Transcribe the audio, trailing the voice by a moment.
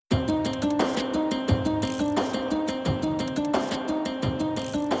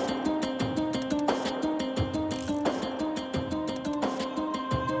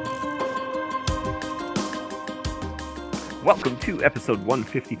Welcome to episode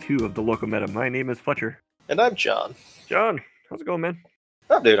 152 of the Local Meta. My name is Fletcher. And I'm John. John, how's it going, man?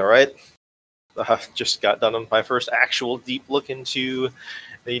 I'm doing alright. Just got done on my first actual deep look into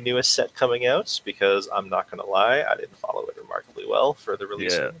the newest set coming out, because I'm not going to lie, I didn't follow it remarkably well for the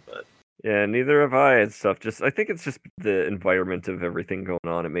releasing. But yeah, neither have I and stuff. I think it's just the environment of everything going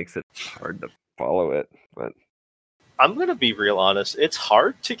on. It makes it hard to follow it. But I'm going to be real honest, it's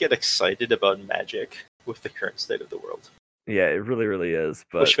hard to get excited about Magic with the current state of the world. Yeah, it really, really is.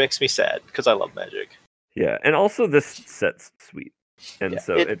 But which makes me sad, because I love Magic. Yeah, and also this set's sweet. And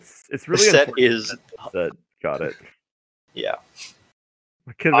so it's really the set is that got it. Yeah.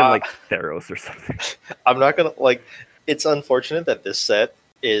 It could have been like Theros or something. I'm not going to, it's unfortunate that this set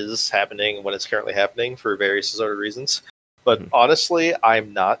is happening when it's currently happening for various sort of reasons. But honestly,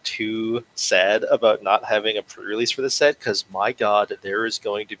 I'm not too sad about not having a pre-release for this set, because my god, there is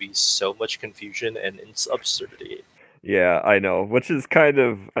going to be so much confusion and absurdity. Yeah, I know, which is kind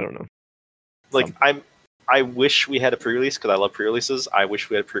of, I don't know. I wish we had a pre-release, because I love pre-releases. I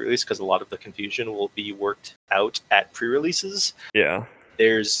wish we had a pre-release, because a lot of the confusion will be worked out at pre-releases. Yeah.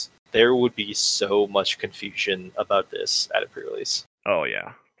 There would be so much confusion about this at a pre-release. Oh,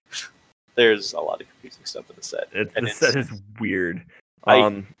 yeah. There's a lot of confusing stuff in the set. The set is weird.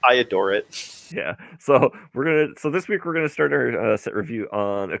 I adore it. Yeah. So this week we're gonna start our set review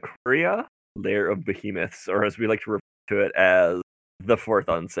on Ikoria, Lair of Behemoths, or as we like to refer to it as the fourth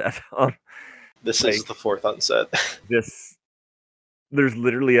unset. This is the fourth unset. There's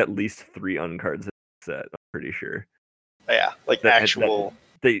literally at least 3 uncards in the set, I'm pretty sure. Yeah, we're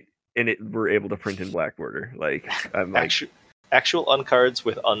able to print in black border. Actual uncards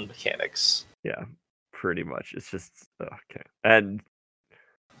with unmechanics. Yeah, pretty much. It's just okay. And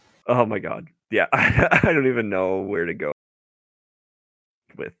oh my god. Yeah, I don't even know where to go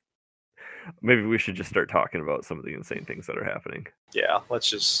with. Maybe we should just start talking about some of the insane things that are happening. Yeah, let's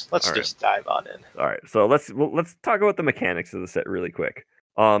just dive on in. All right, so let's talk about the mechanics of the set really quick.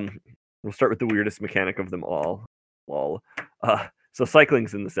 We'll start with the weirdest mechanic of them all. Lol. So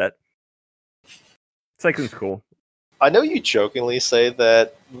cycling's in the set. Cycling's cool. I know you jokingly say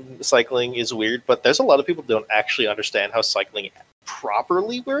that cycling is weird, but there's a lot of people who don't actually understand how cycling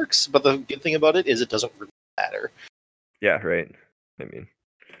properly works. But the good thing about it is it doesn't really matter. Yeah, right. I mean,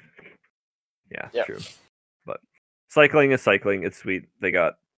 yeah. True. But cycling is cycling. It's sweet. They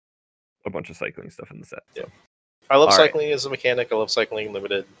got a bunch of cycling stuff in the set. So. Yeah. I love cycling as a mechanic. I love cycling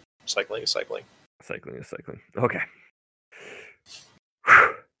limited. Cycling is cycling. Cycling is cycling. Okay.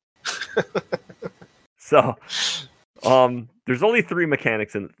 So, there's only 3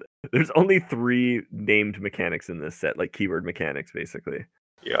 mechanics there's only 3 named mechanics in this set, like keyword mechanics, basically.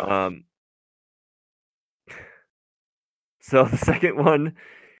 Yeah. So the second one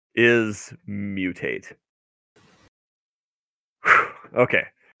is mutate. Okay,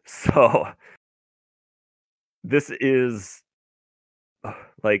 so this is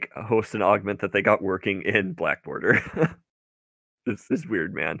like a host and augment that they got working in black border. This is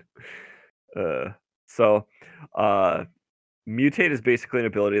weird, man. So mutate is basically an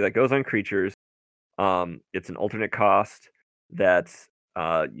ability that goes on creatures. It's an alternate cost that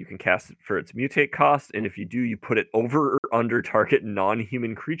you can cast for its mutate cost, and if you do, you put it over or under target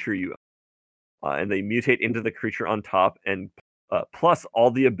non-human creature you own. And they mutate into the creature on top, and plus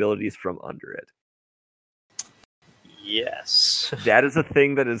all the abilities from under it. Yes. That is a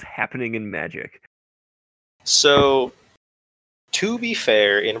thing that is happening in Magic. So, to be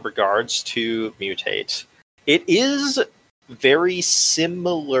fair, in regards to mutate, it is very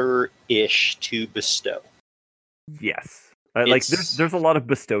similar-ish to bestow. Yes. There's a lot of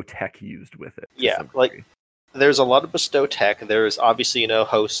bestow tech used with it. Yeah, there's a lot of bestow tech. There's obviously,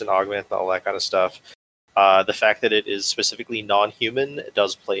 host and augment and all that kind of stuff. The fact that it is specifically non-human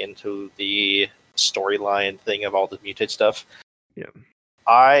does play into the storyline thing of all the mutate stuff. Yeah.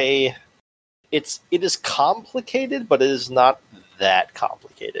 It is complicated, but it is not that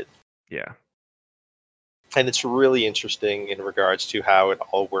complicated. Yeah. And it's really interesting in regards to how it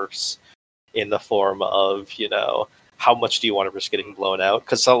all works in the form of, how much do you want to risk getting blown out?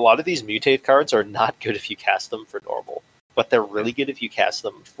 Because a lot of these mutate cards are not good if you cast them for normal, but they're really good if you cast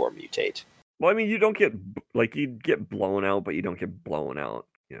them for mutate. Well, I mean, you don't get, you get blown out, but you don't get blown out,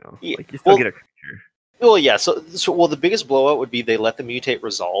 Yeah. You still get a creature. Well, yeah, so the biggest blowout would be they let the mutate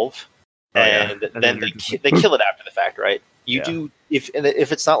resolve, and then they kill it after the fact, right?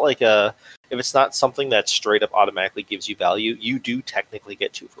 If it's not if it's not something that straight up automatically gives you value, you do technically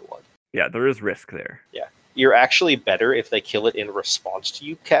get 2 for 1. Yeah, there is risk there. Yeah. You're actually better if they kill it in response to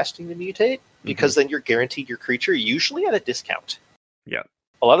you casting the mutate, because then you're guaranteed your creature, usually at a discount. Yeah.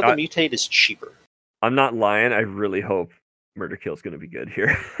 A lot of the mutate is cheaper. I'm not lying. I really hope Murder Kill is going to be good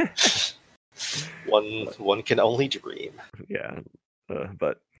here. One can only dream. Yeah,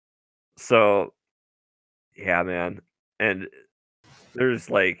 but so yeah, man, and there's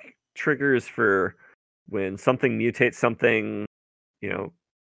like triggers for when something mutates something, you know,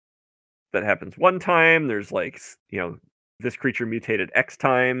 that happens one time. There's like this creature mutated X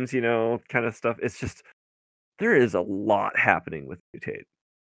times, kind of stuff. It's just there is a lot happening with mutate.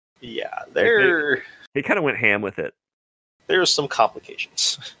 Yeah, Like they kind of went ham with it. There's some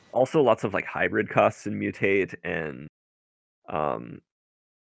complications. Also, lots of like hybrid costs in mutate, and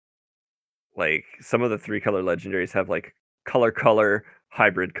like some of the 3-color legendaries have like color,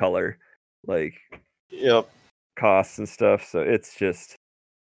 hybrid color, like Yep. costs and stuff. So it's just,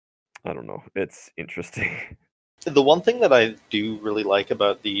 I don't know. It's interesting. The one thing that I do really like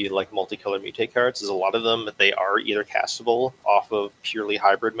about the like multicolor mutate cards is a lot of them they are either castable off of purely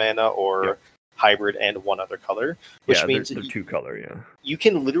hybrid mana or hybrid and one other color, which means they're 2-color. Yeah, you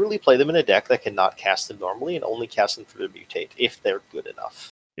can literally play them in a deck that cannot cast them normally and only cast them through the mutate if they're good enough.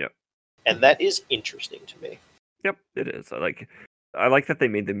 Yep, and that is interesting to me. Yep, it is. I like that they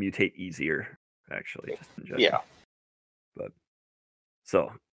made the mutate easier. Actually, just in general. Yeah. But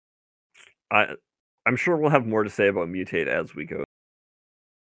so I'm sure we'll have more to say about mutate as we go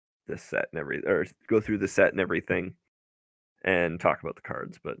this set and go through the set and everything and talk about the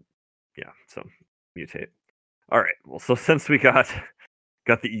cards. But yeah, so mutate. All right. Well, so since we got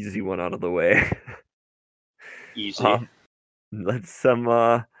the easy one out of the way, easy. Let's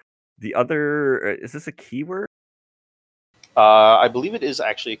the other is this a keyword? I believe it is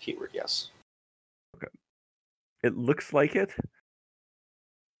actually a keyword. Yes. Okay. It looks like it.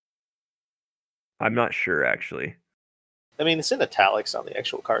 I'm not sure actually. I mean, it's in italics on the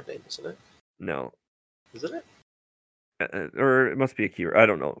actual card name, isn't it? No. Isn't it? Or it must be a keyword. I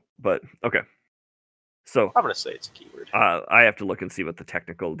don't know, but okay. So I'm gonna say it's a keyword. I have to look and see what the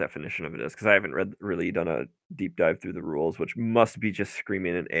technical definition of it is because I haven't really done a deep dive through the rules, which must be just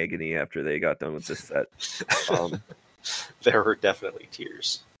screaming in agony after they got done with this set. There were definitely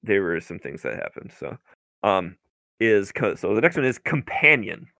tears. There were some things that happened. So, so the next one is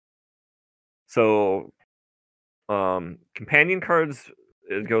companion. So, companion cards,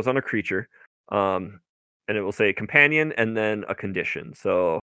 it goes on a creature, and it will say companion and then a condition.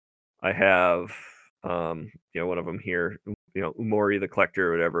 So I have, one of them here, Umori the Collector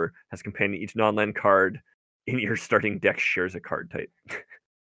or whatever, has companion. Each non-land card in your starting deck shares a card type.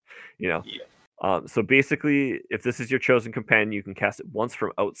 Yeah. So basically, if this is your chosen companion, you can cast it once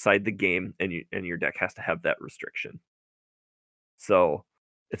from outside the game, and your deck has to have that restriction. So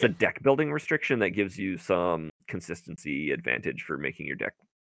it's a deck building restriction that gives you some consistency advantage for making your deck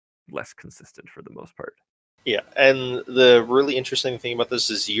less consistent for the most part. Yeah, and the really interesting thing about this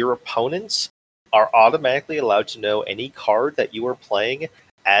is your opponents are automatically allowed to know any card that you are playing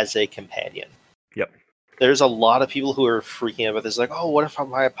as a companion. Yep. There's a lot of people who are freaking out about this, like, oh, what if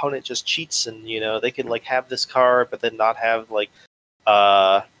my opponent just cheats and they could like have this card, but then not have like,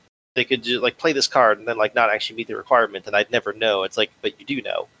 they could just like play this card and then like not actually meet the requirement, and I'd never know. It's like, but you do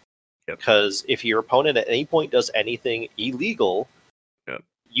know, because if your opponent at any point does anything illegal,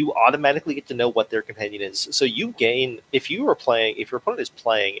 you automatically get to know what their companion is. So you gain if your opponent is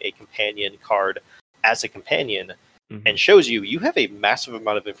playing a companion card as a companion and shows you have a massive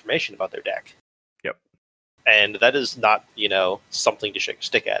amount of information about their deck. Yep. And that is not, something to shake a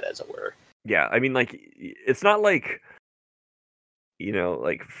stick at, as it were. Yeah, I mean, like, it's not like,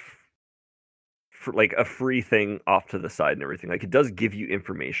 like, for like a free thing off to the side and everything. Like, it does give you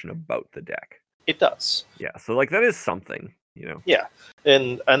information about the deck. It does. Yeah, so like that is something, Yeah,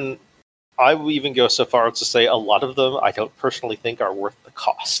 and I will even go so far as to say a lot of them I don't personally think are worth the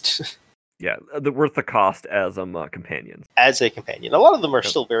cost. Yeah, worth the cost as companions. As a companion, a lot of them are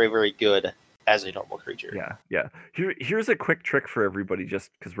still very, very good as a normal creature. Yeah. Here's a quick trick for everybody, just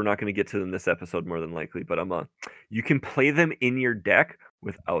because we're not going to get to them this episode more than likely. But you can play them in your deck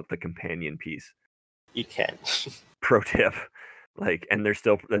without the companion piece. You can. Pro tip, and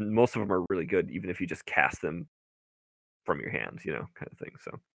most of them are really good, even if you just cast them from your hands, kind of thing.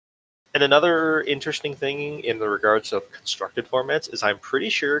 So. And another interesting thing in the regards of constructed formats is I'm pretty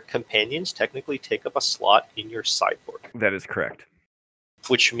sure companions technically take up a slot in your sideboard. That is correct.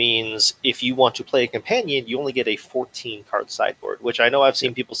 Which means if you want to play a companion, you only get a 14-card sideboard, which I know I've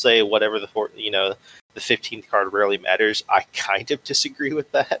seen people say whatever the 15th card rarely matters. I kind of disagree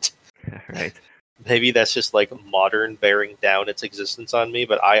with that. Right. Maybe that's just like modern bearing down its existence on me,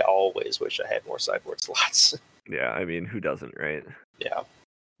 but I always wish I had more sideboard slots. Yeah, I mean, who doesn't, right? Yeah.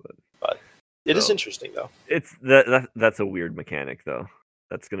 But it is interesting, though. It's that's a weird mechanic, though.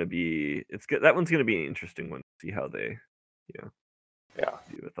 That's gonna be that one's gonna be an interesting one to see how they you know, Yeah.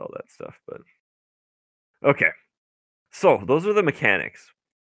 do with all that stuff. But okay, so those are the mechanics.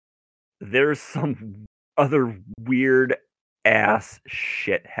 There's some other weird ass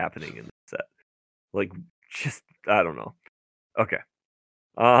shit happening in this set. Like, just I don't know. Okay.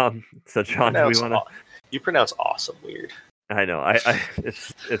 So John, do we want to? You pronounce awesome weird. I know.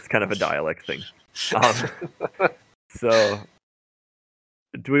 It's kind of a dialect thing. So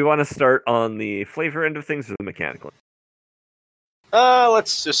do we want to start on the flavor end of things or the mechanical?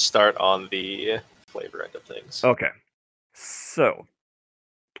 Let's just start on the flavor end of things. Okay. So,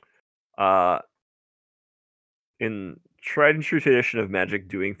 in tried and true tradition of Magic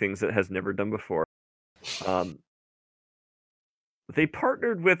doing things it has never done before, they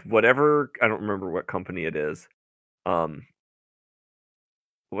partnered with whatever, I don't remember what company it is,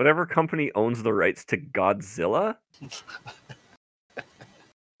 whatever company owns the rights to Godzilla,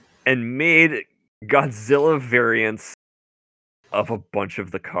 and made Godzilla variants of a bunch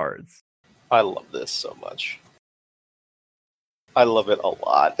of the cards. I love this so much. I love it a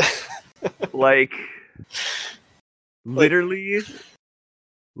lot. Like, literally,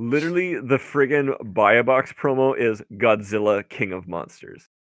 the friggin' buy a box promo is Godzilla King of Monsters.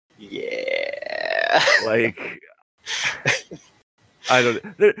 Yeah. Like, I don't.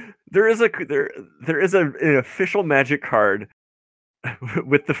 There is an official Magic card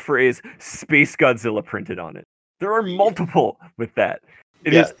with the phrase "Space Godzilla" printed on it. There are multiple with that.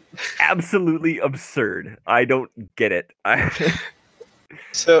 It is absolutely absurd. I don't get it.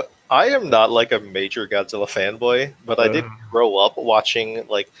 So I am not like a major Godzilla fanboy, but I did grow up watching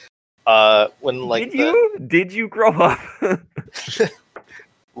like when like Did you grow up?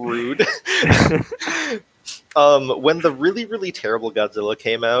 Rude. When the really, really terrible Godzilla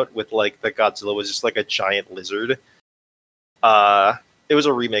came out with like the Godzilla was just like a giant lizard. It was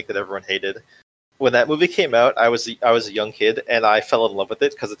a remake that everyone hated. When that movie came out, I was a young kid and I fell in love with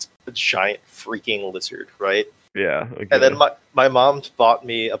it because it's a giant freaking lizard, right? Yeah. Okay. And then my mom bought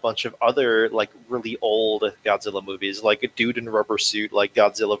me a bunch of other like really old Godzilla movies, like a dude in a rubber suit, like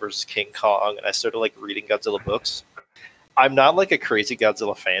Godzilla versus King Kong, and I started like reading Godzilla books. I'm not like a crazy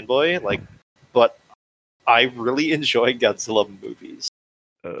Godzilla fanboy, like, but I really enjoy Godzilla movies.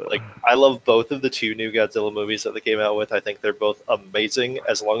 Like, I love both of the two new Godzilla movies that they came out with. I think they're both amazing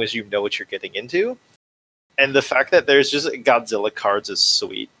as long as you know what you're getting into. And the fact that there's just Godzilla cards is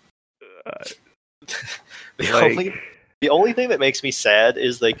sweet. The only thing that makes me sad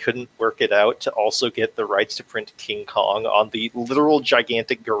is they couldn't work it out to also get the rights to print King Kong on the literal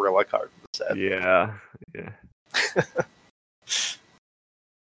gigantic gorilla card in the set. Yeah.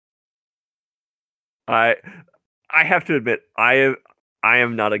 I have to admit, I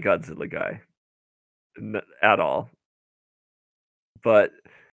am not a Godzilla guy at all. But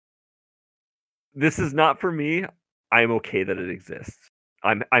this is not for me. I'm okay that it exists.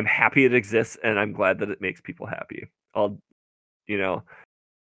 I'm happy it exists, and I'm glad that it makes people happy. And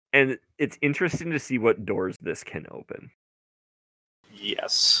it's interesting to see what doors this can open.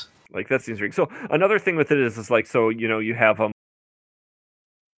 Yes. Like, that seems right. So another thing with it is like, so, you have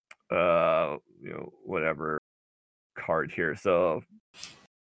whatever card here. So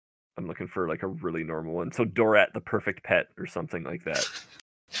I'm looking for like a really normal one. So Dorat, the perfect pet, or something like that.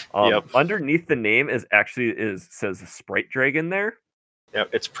 Underneath the name says Sprite Dragon there. Yeah,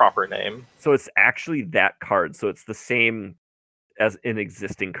 its proper name. So it's actually that card. So it's the same as an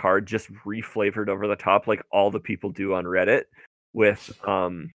existing card, just reflavored over the top, like all the people do on Reddit, with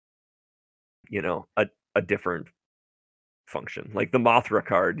a different function, like the Mothra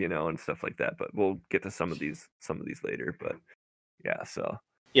card, and stuff like that. But we'll get to some of these later. But yeah,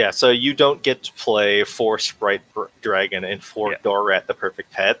 so you don't get to play 4 Sprite Dragon and 4 Dorat, the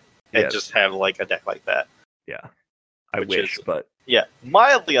perfect pet, and just have like a deck like that. Yeah, I wish, but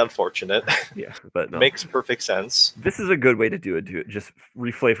mildly unfortunate. Yeah, but no. Makes perfect sense. This is a good way to do it. Just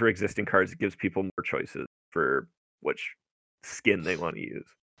reflavor existing cards. It gives people more choices for which skin they want to use.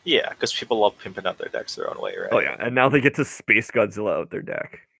 Yeah, because people love pimping out their decks their own way, right? Oh yeah, and now they get to Space Godzilla out their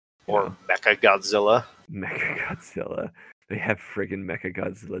deck. Or Mecha Godzilla. Mecha Godzilla. They have friggin' Mecha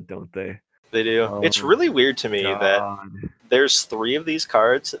Godzilla, don't they? They do. It's really weird to me that there's 3 of these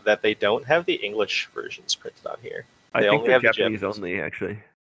cards that they don't have the English versions printed on here. I think they're Japanese only, actually.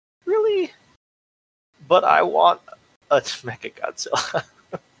 Really? But I want a Mecha Godzilla.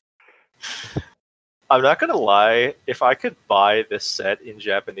 I'm not gonna lie, if I could buy this set in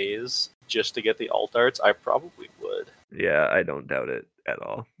Japanese just to get the alt arts, I probably would. Yeah, I don't doubt it at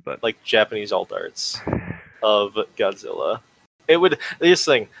all. But like Japanese alt arts of Godzilla. It would this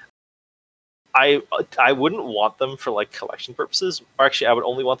thing. I wouldn't want them for like collection purposes. Or actually, I would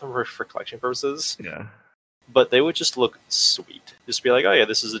only want them for collection purposes. Yeah. but they would just look sweet. Just be like, oh yeah,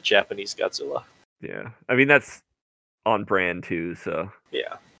 this is a Japanese Godzilla. Yeah, I mean that's on brand too. So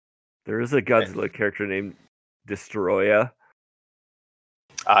Yeah, there is a Godzilla character named Destroya.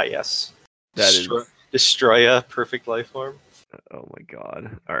 Yes. That is Destroya, perfect life form. Oh my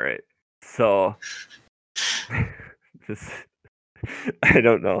god! All right, so this I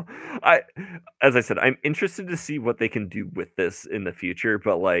don't know. As I said, I'm interested to see what they can do with this in the future.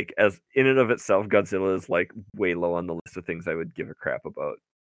 But like, as in and of itself, Godzilla is like way low on the list of things I would give a crap about.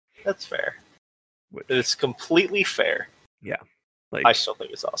 That's fair. Which, it's completely fair. Yeah, like I still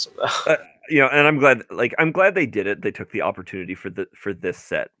think it's awesome though. And I'm glad they did it. They took the opportunity for this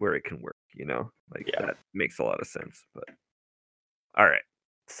set where it can work. That makes a lot of sense. But all right,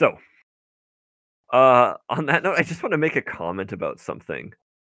 so on that note, I just want to make a comment about something.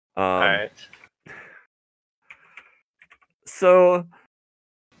 All right. So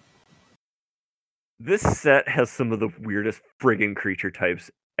this set has some of the weirdest friggin' creature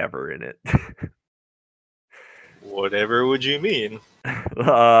types ever in it. Whatever would you mean?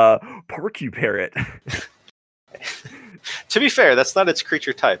 Porcuparrot. To be fair, that's not its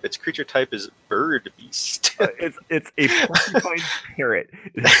creature type. Its creature type is bird beast. It's a porcupine parrot.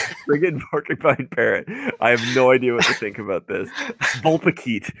 It's a friggin' porcupine parrot. I have no idea what to think about this.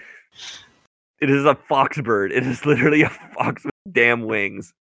 Vulpikeet. It is a fox bird. It is literally a fox with damn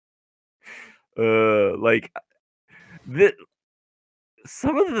wings. Some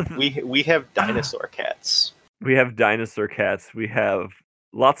of the we have dinosaur cats. We have dinosaur cats. We have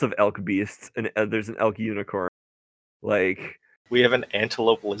lots of elk beasts, and there's an elk unicorn. We have an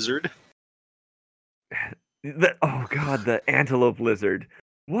antelope lizard. The antelope lizard.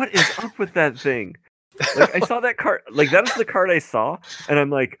 What is up with that thing? I saw that card. That is the card I saw, and I'm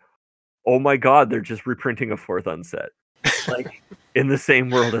like, oh my god, they're just reprinting a 4th unset. In the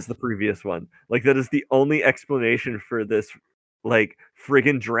same world as the previous one. That is the only explanation for this,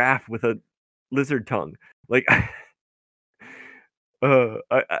 friggin' giraffe with a lizard tongue.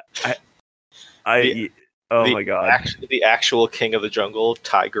 Oh my god. The actual king of the jungle,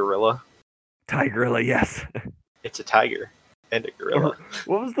 Tigorilla. Tigorilla, yes. It's a tiger and a gorilla.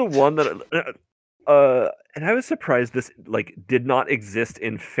 What was the one that and I was surprised this did not exist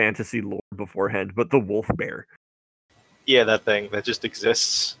in fantasy lore beforehand, but the wolf bear. Yeah, that thing that just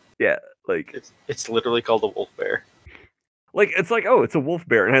exists. Yeah, it's literally called the wolf bear. It's it's a wolf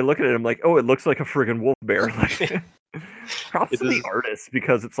bear, and I look at it, I'm like, oh, it looks like a friggin' wolf bear. Props to the artist,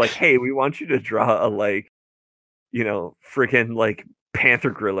 because it's hey, we want you to draw a friggin' panther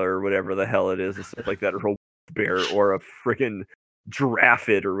gorilla or whatever the hell it is, and stuff like that, or a wolf bear, or a friggin' giraffe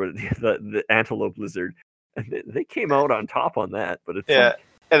or the antelope lizard, and they came out on top on that. But it's and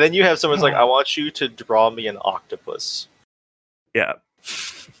then you have someone's I want you to draw me an octopus. Yeah.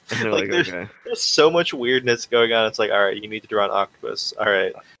 And there's so much weirdness going on. It's all right, you need to draw an octopus. All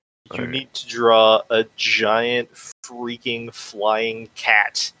right. You need to draw a giant freaking flying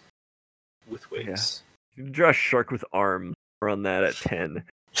cat with wings. Yeah. You can draw a shark with arms. We're on that at 10.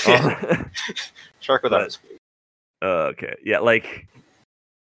 Shark with arms. Okay. Yeah,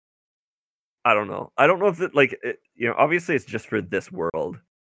 I don't know. I don't know if it, obviously it's just for this world,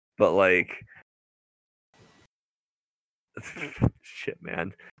 but shit,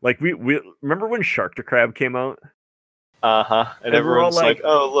 man. We remember when Shark to Crab came out? And everyone's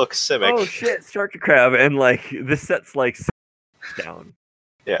oh, look, Simic. Oh shit, Shark to Crab, and this set's down.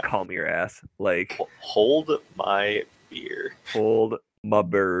 Yeah. Calm your ass. Hold my beer. Hold my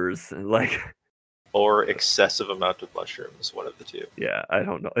burrs. Or excessive amount of mushrooms, one of the two. Yeah, I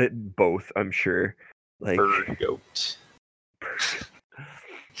don't know. Both, I'm sure. Bird goat.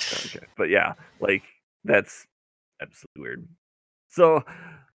 Okay. But yeah, that's absolutely weird. So,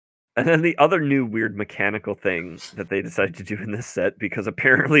 and then the other new weird mechanical thing that they decided to do in this set, because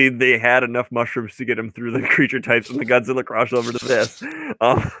apparently they had enough mushrooms to get them through the creature types and the Godzilla crossover to this.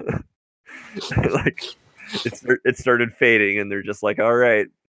 It started fading, and they're just all right,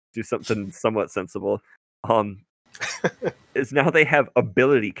 do something somewhat sensible. Is now they have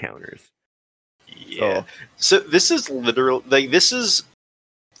ability counters. Yeah. So this is literally this is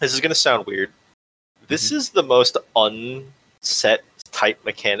going to sound weird. This is the most unset type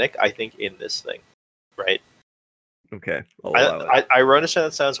mechanic, I think, in this thing, right? Okay. I understand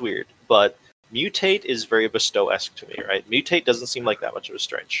that sounds weird, but mutate is very bestow-esque to me, right? Mutate doesn't seem like that much of a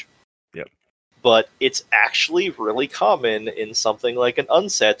stretch. Yep. But it's actually really common in something like an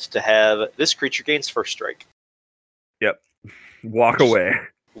unset to have this creature gains first strike. Yep. Walk away.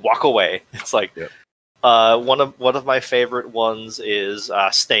 It's yep. One of my favorite ones is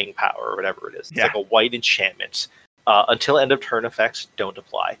staying power or whatever it is. It's a white enchantment. Until end of turn effects don't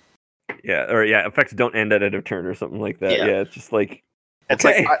apply. Yeah, or effects don't end at end of turn or something like that. Yeah. Yeah, it's just like It's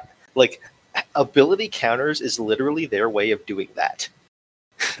okay. like ability counters is literally their way of doing that.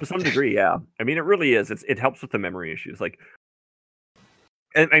 To some degree, yeah. I mean, it really is. It helps with the memory issues, like,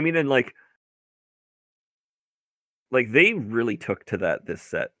 and I mean, and like they really took to that this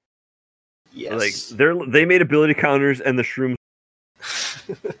set. Like Yes. they made ability counters and the shrooms.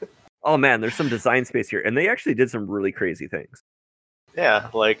 Oh man, there's some design space here, and they actually did some really crazy things. Yeah,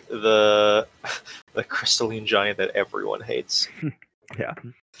 like the crystalline giant that everyone hates. Yeah,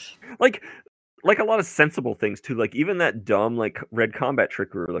 like a lot of sensible things too. Like even that dumb like red combat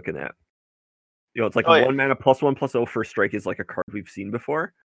trick we were looking at. You know, it's like Oh, yeah. 1 mana +1/+0 first strike is like a card we've seen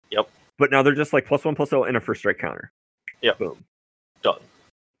before. Yep. But now they're just like +1/+0 and a first strike counter. Yep. Boom. Done.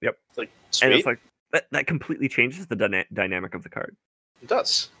 Yep. It's like, sweet. And it's like that completely changes the dynamic of the card. It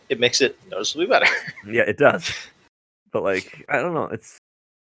does. It makes it noticeably better. Yeah, it does. But like, I don't know, it's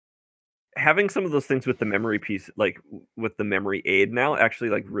having some of those things with the memory piece, like with the memory aid now, actually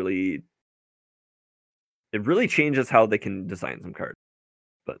like really changes how they can design some cards.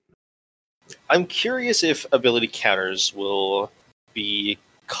 But I'm curious if ability counters will be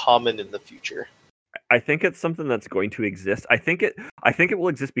common in the future. I think it's something that's going to exist. I think it will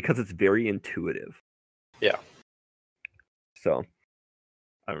exist because it's very intuitive. Yeah. So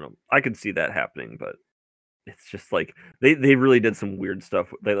I don't know. I could see that happening, but it's just like they really did some weird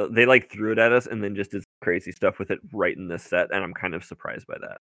stuff. They like threw it at us and then just did crazy stuff with it right in this set, and I'm kind of surprised by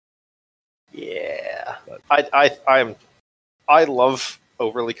that. Yeah. But I love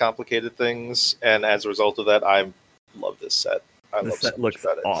overly complicated things, and as a result of that, I love this set. This set looks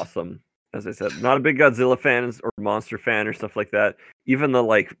awesome. As I said, not a big Godzilla fan or monster fan or stuff like that. Even the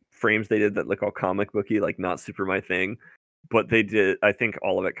like frames they did that look all comic booky, like not super my thing. But they did. I think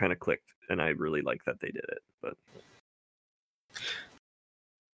all of it kind of clicked, and I really like that they did it. But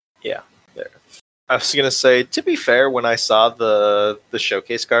yeah, there. I was gonna say, to be fair, when I saw the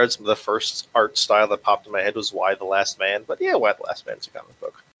showcase cards, the first art style that popped in my head was Y the Last Man. But yeah, Y the Last Man is a comic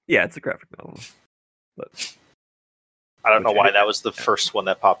book. Yeah, it's a graphic novel. But I don't know why that was the first one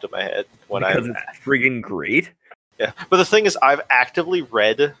that popped in my head because it's friggin' great. Yeah, but the thing is, I've actively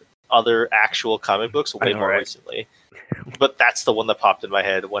read other actual comic books way more recently. But that's the one that popped in my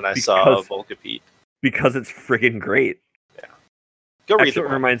head when I saw Volcapede. Because it's friggin' great. Yeah, go read it. It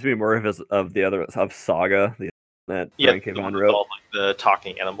reminds me more of the other of Saga, that Brian K. Vaughan wrote. All, like, the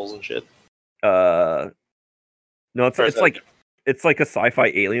talking animals and shit. No, it's like a sci-fi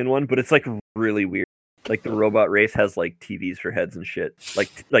alien one, but it's like really weird. Like the robot race has like TVs for heads and shit,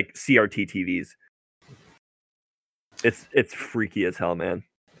 like CRT TVs. It's freaky as hell, man.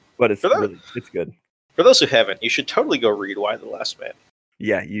 But it's good. For those who haven't, you should totally go read Y the Last Man.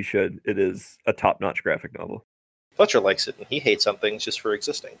 Yeah, you should. It is a top-notch graphic novel. Fletcher likes it, and he hates some things just for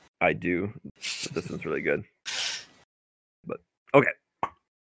existing. I do. But this one's really good. But okay.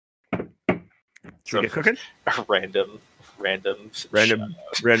 Should we get cooking? Random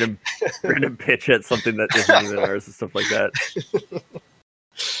pitch at something that isn't even ours and stuff like that.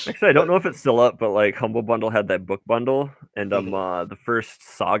 Actually, I don't know if it's still up, but like Humble Bundle had that book bundle, and the first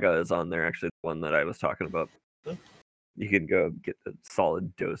Saga is on there. Actually, the one that I was talking about. You can go get a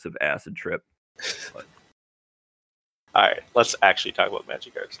solid dose of acid trip. But... All right, let's actually talk about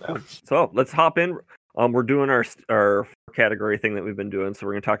Magic cards now. So let's hop in. We're doing our category thing that we've been doing, so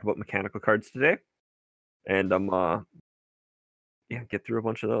we're going to talk about mechanical cards today, and get through a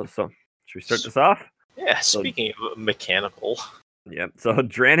bunch of those. So should we start this off? Yeah. Speaking of mechanical. Yeah, so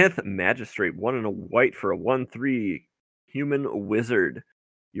Dranith Magistrate, 1 and a white for a 1/3 human wizard.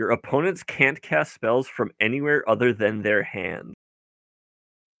 Your opponents can't cast spells from anywhere other than their hand.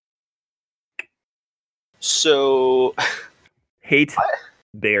 So,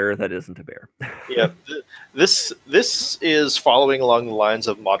 bear that isn't a bear. Yeah, this is following along the lines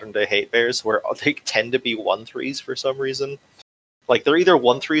of modern day hate bears, where they tend to be 1/3s for some reason. Like they're either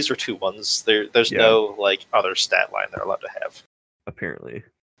 1/3s or 2/1s. There's no like other stat line they're allowed to have. Apparently.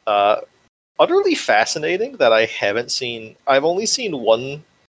 Utterly fascinating that I haven't seen. I've only seen one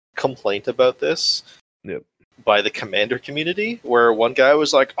complaint about this. Yep. By the Commander community, where one guy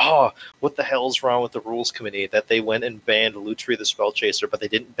was like, "Oh, what the hell's wrong with the rules committee that they went and banned Lutri the Spellchaser, but they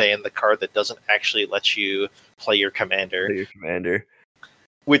didn't ban the card that doesn't actually let you play your commander."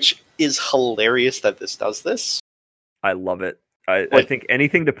 Which is hilarious that this does this. I love it. I think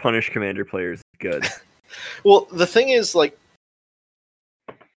anything to punish commander players is good. Well, the thing is, like,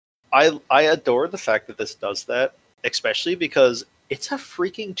 I adore the fact that this does that, especially because it's a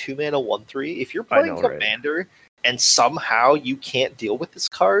freaking 2-mana 1/3. If you're playing Commander and somehow you can't deal with this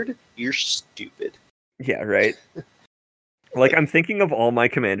card, you're stupid. Yeah, right. Like, I'm thinking of all my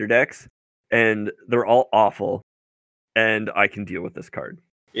commander decks, and they're all awful, and I can deal with this card.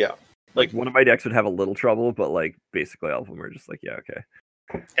 Yeah. Like, one of my decks would have a little trouble, but, like, basically all of them are just like, yeah, okay.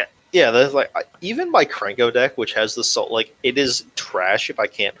 Yeah, there's like even my Krenko deck, which has the soul, like it is trash if I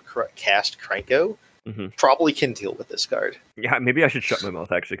can't cast Krenko. Probably can deal with this card. Yeah, maybe I should shut my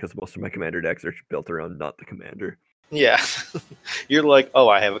mouth actually, because most of my commander decks are built around not the commander. Yeah, you're like, oh,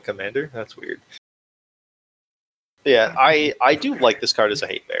 I have a commander. That's weird. Yeah, I do like this card as a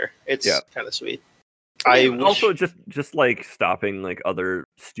hate bear. It's kind of sweet. I wish... also just like stopping like other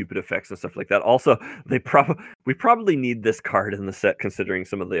stupid effects and stuff like that. Also, we probably need this card in the set considering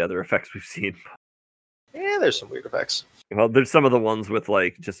some of the other effects we've seen. Yeah, there's some weird effects. Well, there's some of the ones with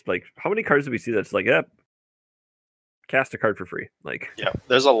like just like how many cards do we see that's like, yep, cast a card for free. Like, yeah,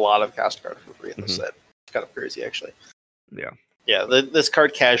 there's a lot of cast cards for free in this set. It's kind of crazy actually. Yeah. Yeah, this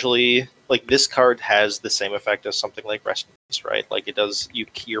card casually, like this card has the same effect as something like Rest in Peace, right? Like it does,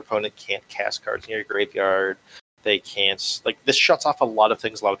 your opponent can't cast cards in your graveyard. They can't, like this shuts off a lot of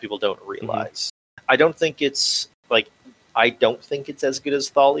things a lot of people don't realize. I don't think it's as good as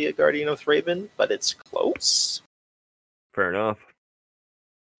Thalia, Guardian of Thraben, but it's close. Fair enough.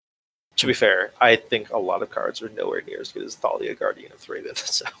 To be fair, I think a lot of cards are nowhere near as good as Thalia, Guardian of Thraben.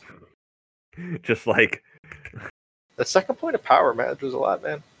 So. Just like... The second point of power matters a lot,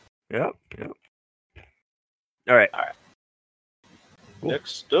 man. Yep. All right. Cool.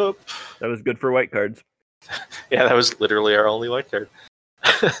 Next up. That was good for white cards. Yeah, that was literally our only white card.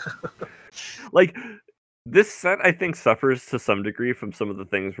 Like, this set, I think, suffers to some degree from some of the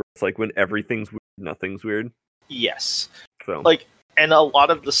things where it's like when everything's weird, nothing's weird. Yes. So. Like, and a lot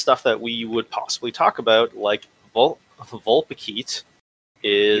of the stuff that we would possibly talk about, like Vulpikeet,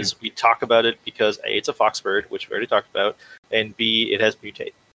 is we talk about it because A, it's a foxbird, which we already talked about, and B, it has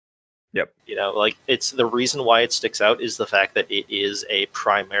mutate. Yep. You know, like it's the reason why it sticks out is the fact that it is a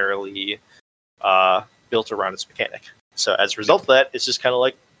primarily built around its mechanic. So as a result of that, it's just kind of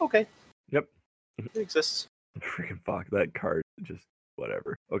like, okay. Yep. It exists. Freaking fuck that card. Just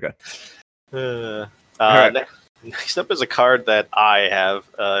whatever. Okay. Right. Next up is a card that I have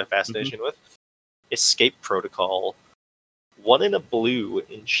a fascination with. Escape Protocol. 1 in a blue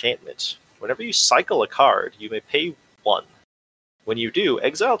enchantment. Whenever you cycle a card, you may pay 1. When you do,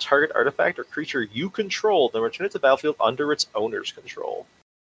 exile target artifact or creature you control, then return it to the battlefield under its owner's control.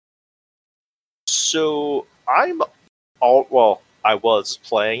 So I was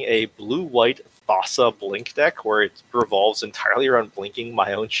playing a blue-white Thassa Blink deck where it revolves entirely around blinking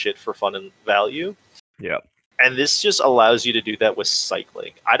my own shit for fun and value. Yeah. And this just allows you to do that with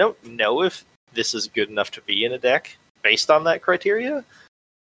cycling. I don't know if this is good enough to be in a deck based on that criteria,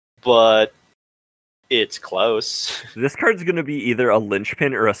 but it's close. This card's going to be either a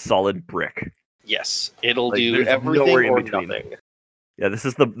linchpin or a solid brick. Yes, it'll do everything or nothing. Yeah, this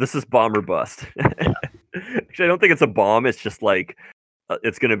is bomb or bust. Yeah. Actually, I don't think it's a bomb. It's just like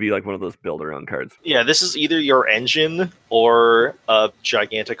it's going to be like one of those build around cards. Yeah, this is either your engine or a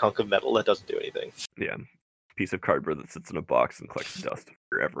gigantic hunk of metal that doesn't do anything. Yeah. Piece of cardboard that sits in a box and collects dust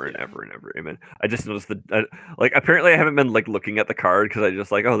forever and ever and ever. I mean, I just noticed like apparently I haven't been like looking at the card because I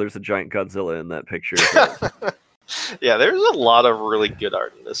just like, oh, there's a giant Godzilla in that picture. Yeah, there's a lot of really good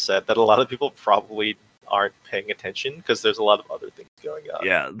art in this set that a lot of people probably aren't paying attention because there's a lot of other things going on.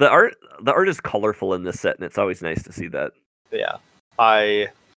 Yeah, the art is colorful in this set, and it's always nice to see that. Yeah,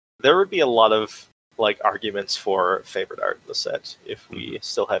 there would be a lot of like arguments for favorite art in the set if we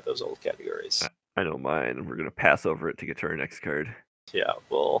still had those old categories. I know mine. We're gonna pass over it to get to our next card. Yeah,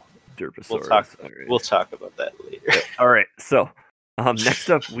 we'll Derposaurus. We'll talk about that later. All right. So, next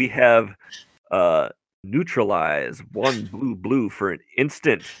up we have neutralize 1 blue for an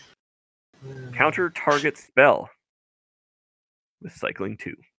instant. Counter target spell with cycling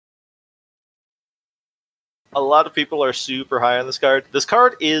 2. A lot of people are super high on this card. This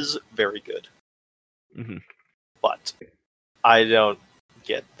card is very good, but I don't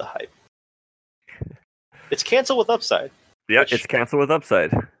get the hype. It's cancel with upside. Yeah, it's cancel with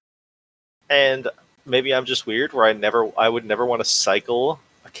upside. And maybe I'm just weird where I would never want to cycle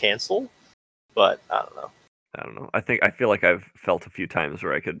a cancel, but I don't know. I feel like I've felt a few times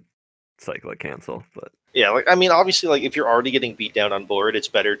where I could cycle a cancel, but yeah, like I mean obviously like if you're already getting beat down on board, it's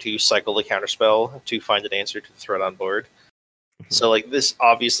better to cycle the counterspell to find an answer to the threat on board. So like this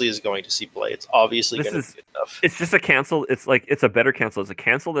obviously is going to see play. It's obviously going to be good enough. It's just a cancel. It's like it's a better cancel. It's a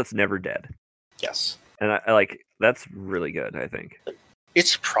cancel that's never dead. Yes. And I like that's really good, I think.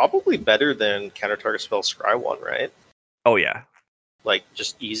 It's probably better than counter target spell Scry 1, right? Oh yeah. Like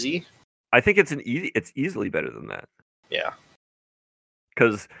just easy. I think it's easily better than that. Yeah.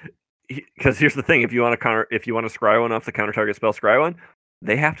 Because because here's the thing: if you want to scry one off the counter target spell, scry one,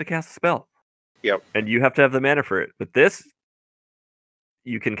 they have to cast a spell. Yep. And you have to have the mana for it. But this,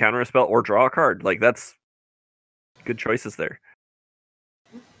 you can counter a spell or draw a card. Like, that's good choices there.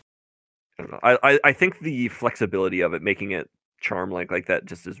 I don't know. I think the flexibility of it, making it charm like that,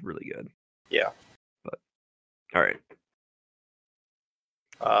 just is really good. Yeah. But all right.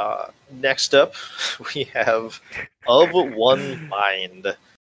 Next up, we have Of One Mind.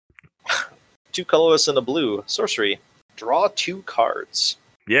 2 colorless and a blue. Sorcery. Draw 2 cards.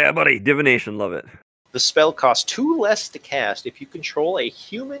 Yeah, buddy. Divination, love it. The spell costs 2 less to cast if you control a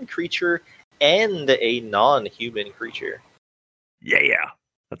human creature and a non-human creature. Yeah.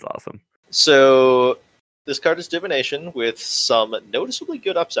 That's awesome. So, this card is Divination with some noticeably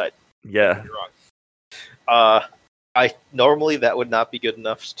good upside. Yeah. Don't get me wrong. Normally that would not be good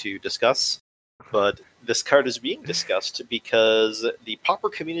enough to discuss, but this card is being discussed because the Pauper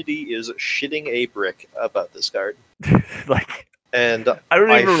community is shitting a brick about this card. Like, and I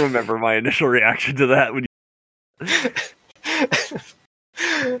don't even remember my initial reaction to that when it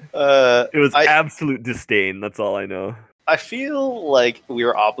was absolute disdain. That's all I know. I feel like we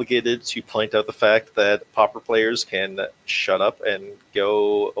are obligated to point out the fact that Pauper players can shut up and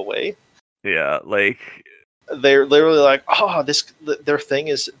go away. Yeah, like they're literally like, oh, their thing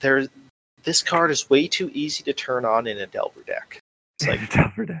is this card is way too easy to turn on in a Delver deck. It's like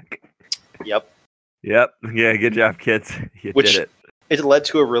Delver deck. Yep. Yeah, good job, kids. You did it. It led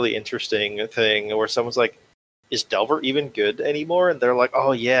to a really interesting thing where someone's like, is Delver even good anymore? And they're like,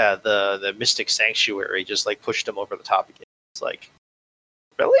 oh yeah, the Mystic Sanctuary just like pushed him over the top again. It's like,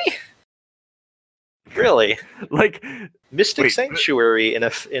 really? Really? Like Mystic Sanctuary in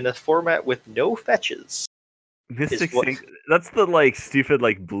a format with no fetches. That's the like stupid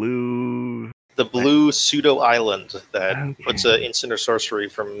like blue. The blue pseudo island that puts an instant or sorcery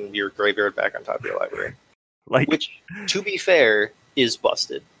from your graveyard back on top of your library. Like, which, to be fair, is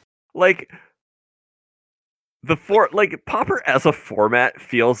busted. Like Pauper as a format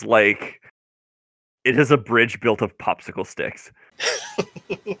feels like it is a bridge built of popsicle sticks,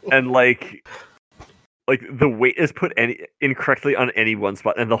 and like the weight is put incorrectly on any one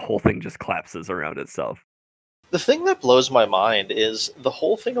spot, and the whole thing just collapses around itself. The thing that blows my mind is the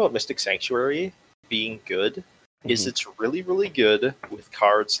whole thing about Mystic Sanctuary being good is it's really, really good with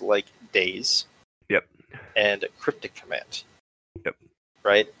cards like Daze. Yep. And Cryptic Command. Yep.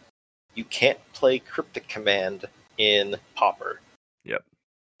 Right? You can't play Cryptic Command in Pauper. Yep.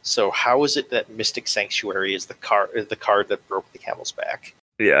 So how is it that Mystic Sanctuary is the card that broke the camel's back?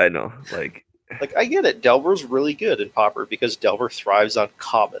 Yeah, I know. Like I get it. Delver's really good in Pauper because Delver thrives on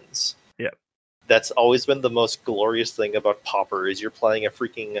commons. Yep. That's always been the most glorious thing about Pauper is you're playing a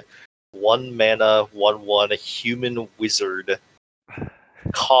freaking 1 mana 1/1 human wizard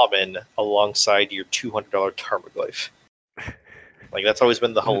common alongside your $200 Tarmogoyf. Like, that's always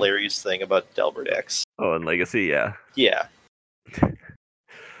been the hilarious thing about Delver decks. Oh, and Legacy, yeah. Yeah.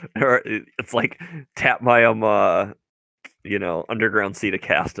 Or it's like tap my Underground Sea to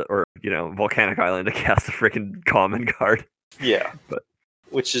cast it, or Volcanic Island to cast a freaking common card. Yeah. But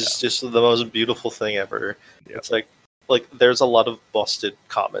which is just the most beautiful thing ever. Yep. It's like there's a lot of busted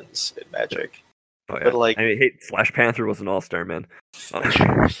commons in Magic. Oh, yeah. But like, I mean, hey, Slash Panther was an all-star, man. But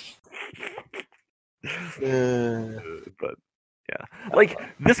yeah, like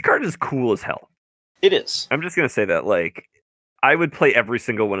this card is cool as hell. It is. I'm just gonna say that, like, I would play every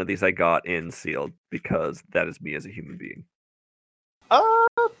single one of these I got in sealed because that is me as a human being.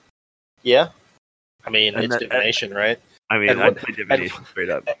 Yeah. I mean, it's divination, right? I mean, I'd play divination straight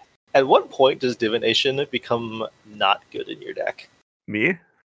up. At what point does divination become not good in your deck? Me?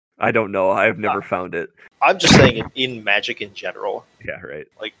 I don't know. I've never found it. I'm just saying in Magic in general. Yeah, right.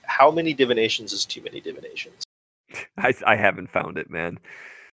 Like, how many divinations is too many divinations? I haven't found it, man.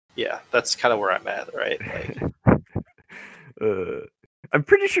 Yeah, that's kind of where I'm at, right? Like, I'm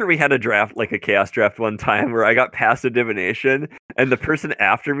pretty sure we had a draft, like a chaos draft one time, where I got past a divination, and the person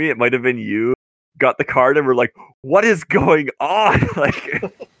after me, it might have been you, got the card, and we're like, "What is going on?" Like,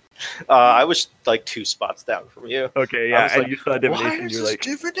 I was like 2 spots down from you. Okay, yeah, and like, you saw divination. Why is you're this like,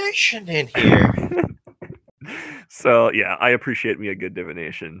 divination in here? So yeah, I appreciate me a good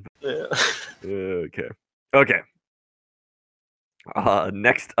divination. Yeah. Okay.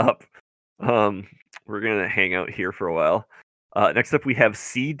 Next up, we're gonna hang out here for a while. Next up, we have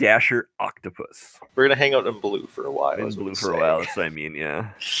Sea Dasher Octopus. We're gonna hang out in blue for a while. In blue for a while. That's what I mean. Yeah.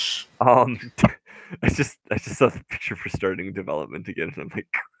 I just saw the picture for starting development again, and I'm like,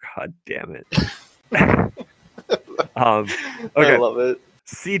 God damn it. Okay. I love it.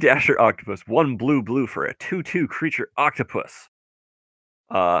 Sea Dasher Octopus, 1 blue for a 2/2 creature octopus.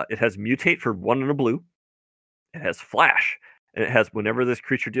 It has mutate for 1 and a blue. It has flash. And it has whenever this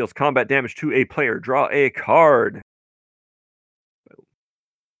creature deals combat damage to a player, draw a card.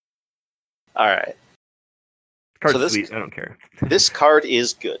 All right. Card's sweet. I don't care. This card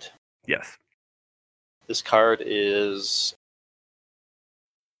is good. Yes. This card is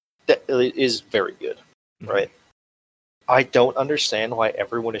very good, right? I don't understand why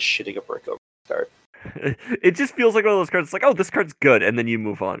everyone is shitting a brick over this card. It just feels like one of those cards. It's like, oh, this card's good, and then you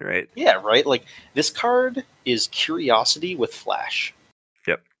move on, right? Yeah, right. Like this card is Curiosity with Flash.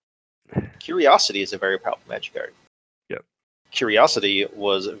 Yep. Curiosity is a very powerful Magic card. Yep. Curiosity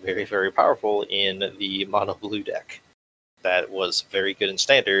was very, very powerful in the mono blue deck. That was very good in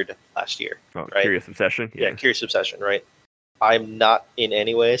Standard last year. Oh, right? Curious Obsession. Yeah, Curious Obsession, right? I'm not in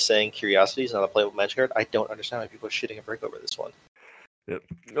any way saying Curiosity is not a playable Magic card. I don't understand why people are shitting a brick over this one. Yep.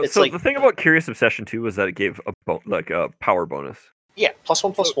 It's so like, the thing about Curious Obsession too was that it gave a power bonus. Yeah,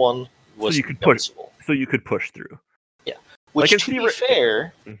 +1/+1 was so you could noticeable. So you could push through. Yeah, which like to be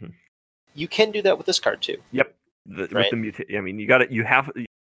fair, you can do that with this card too. Yep. With the mutate. I mean, you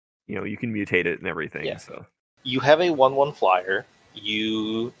can mutate it and everything. Yeah. So you have a 1/1 flyer.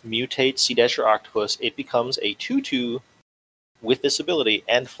 You mutate Sea-Dasher Octopus. It becomes a 2/2 with this ability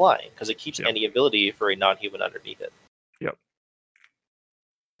and flying because it keeps any ability for a non-human underneath it. Yep.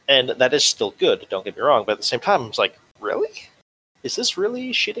 And that is still good. Don't get me wrong, but at the same time, it's like, really? Is this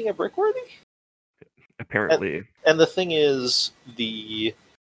really shitting a brick worthy? Apparently. And the thing is, the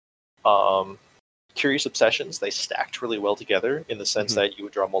Curious Obsessions, they stacked really well together in the sense that you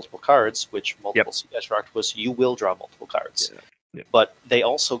would draw multiple cards, which multiple Sea-Dasher Octopus, you will draw multiple cards. Yeah. But they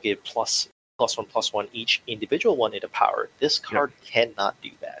also gave +1/+1 each individual one into power. This card cannot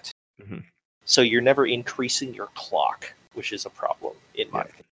do that. So you're never increasing your clock, which is a problem, in my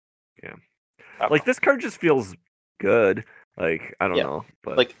opinion. Yeah. Like, this card just feels good. Like, I don't know.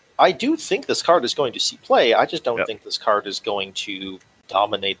 But like, I do think this card is going to see play. I just don't think this card is going to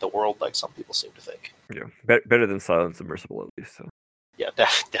dominate the world like some people seem to think. Yeah. Better than Silent Submersible, at least. So. Yeah,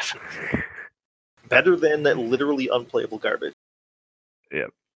 definitely. Better than that literally unplayable garbage. Yep.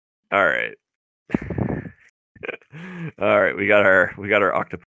 All right. All right, we got our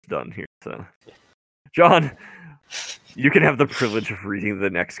octopus done here. So, John, you can have the privilege of reading the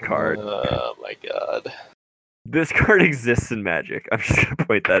next card. Oh my god! This card exists in Magic. I'm just gonna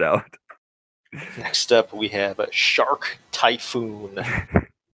point that out. Next up, we have a Shark Typhoon.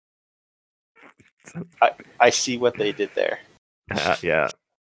 I see what they did there. Yeah.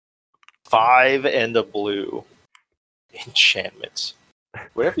 5 and a blue. Enchantments.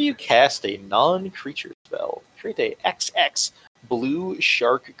 Whenever you cast a non-creature spell, create a XX blue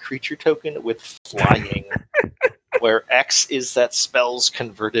shark creature token with flying, where X is that spell's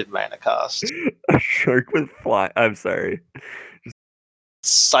converted mana cost. A shark with fly. I'm sorry.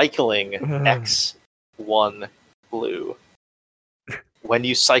 Cycling X1 blue. When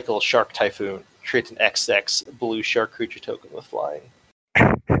you cycle Shark Typhoon, create an XX blue shark creature token with flying.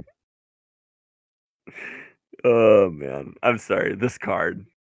 Oh man, I'm sorry. This card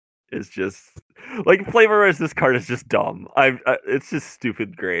is just like flavor-wise. This card is just dumb. It's just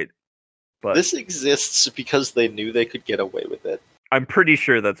stupid great. But this exists because they knew they could get away with it. I'm pretty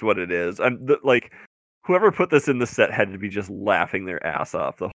sure that's what it is. Like whoever put this in the set had to be just laughing their ass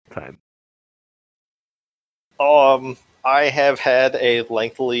off the whole time. I have had a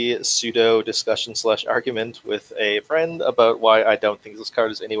lengthy pseudo discussion / argument with a friend about why I don't think this card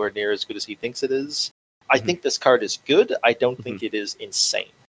is anywhere near as good as he thinks it is. I think this card is good. I don't think it is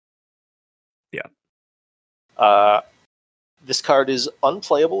insane. Yeah. This card is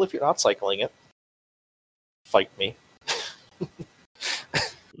unplayable if you're not cycling it. Fight me.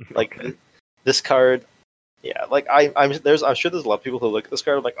 Like this card, yeah. Like I'm sure there's a lot of people who look at this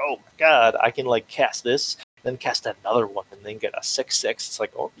card like, oh my god, I can like cast this, then cast another one, and then get a 6/6. It's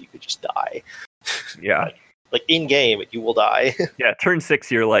like, oh, you could just die. Yeah. Like in game, you will die. Yeah, turn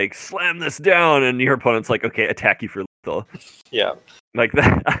 6, you're like, slam this down, and your opponent's like, okay, attack you for lethal. Yeah. Like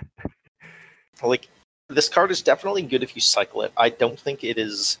that. Like, this card is definitely good if you cycle it. I don't think it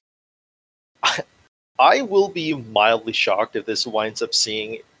is... I will be mildly shocked if this winds up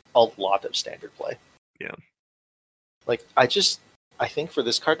seeing a lot of standard play. Yeah. Like, I think for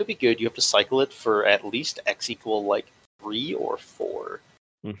this card to be good, you have to cycle it for at least X equal, like, 3 or 4.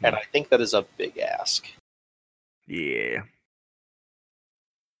 And I think that is a big ask. Yeah.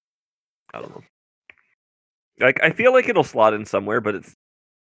 I don't know. Like, I feel like it'll slot in somewhere, but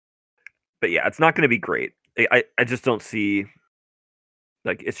yeah, it's not going to be great. I just don't see,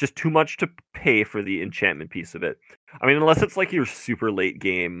 like, it's just too much to pay for the enchantment piece of it. I mean, unless it's like your super late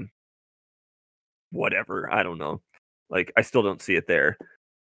game, whatever, I don't know. Like, I still don't see it there.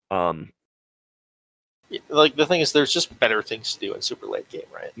 Like, the thing is, there's just better things to do in super late game,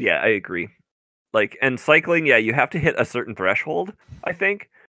 right? Yeah, I agree. Like, and cycling, yeah, you have to hit a certain threshold, I think.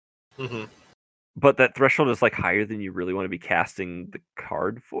 Mm-hmm. But that threshold is like higher than you really want to be casting the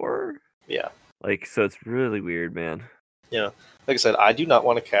card for. Yeah. Like, so it's really weird, man. Yeah. Like I said, I do not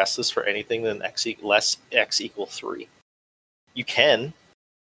want to cast this for anything than less x equal 3. You can,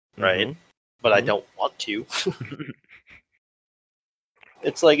 right? Mm-hmm. But I don't want to.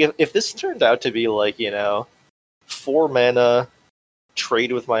 It's like, if this turned out to be like, 4 mana,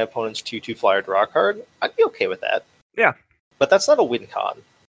 trade with my opponent's 2/2 flyer draw card, I'd be okay with that. Yeah. But that's not a win con,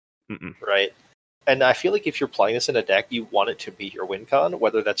 Mm-mm. right? And I feel like if you're playing this in a deck, you want it to be your win con,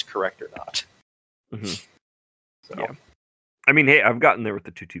 whether that's correct or not. Mm-hmm. So, yeah. I mean, hey, I've gotten there with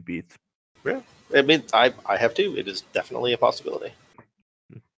the 2/2 beats. Yeah. I mean, I have to. It is definitely a possibility.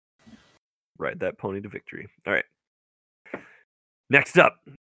 Ride that pony to victory. All right. Next up,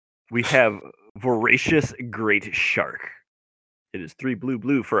 we have Voracious Great Shark. It is 3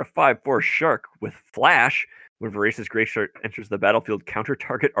 blue for a 5/4 shark with flash. When Voracious Great Shark enters the battlefield, counter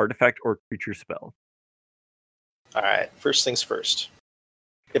target artifact or creature spell. All right. First things first.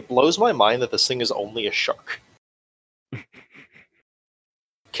 It blows my mind that this thing is only a shark.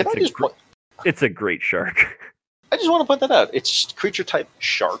 It's a great shark. I just want to point that out. It's creature type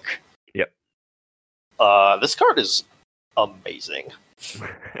shark. Yep. This card is amazing.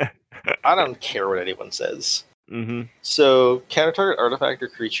 I don't care what anyone says. Mm-hmm. So, counter target artifact or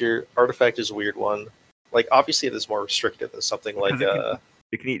creature. Artifact is a weird one. Like, obviously, it is more restrictive than something like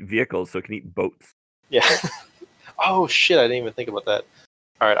it can eat vehicles, so it can eat boats. Yeah. Oh shit! I didn't even think about that.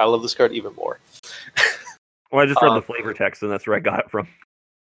 All right, I love this card even more. Well, I just read the flavor text, and that's where I got it from.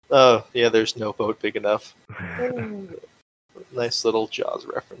 Oh yeah, there's no boat big enough. Nice little Jaws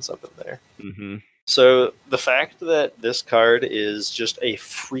reference up in there. Mm-hmm. So the fact that this card is just a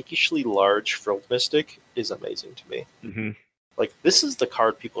freakishly large Frilled Mystic is amazing to me. Mm-hmm. Like, this is the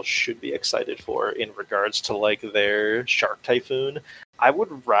card people should be excited for in regards to like their Shark Typhoon. I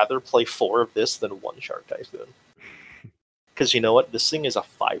would rather play 4 of this than 1 Shark Typhoon. Because you know what? This thing is a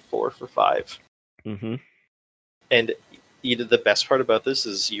 5/4 for 5. Mm-hmm. And the best part about this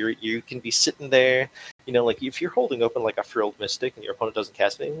is you can be sitting there, like if you're holding open like a Frilled Mystic and your opponent doesn't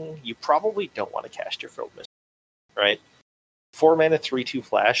cast anything, you probably don't want to cast your Frilled Mystic, right? 4 mana, 3/2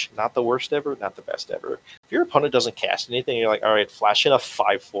 flash, not the worst ever, not the best ever. If your opponent doesn't cast anything, you're like, all right, flash in a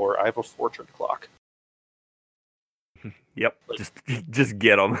 5/4. I have a 4-turn clock. Yep, like, just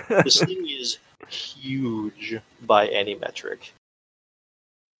get them. This thing is huge by any metric.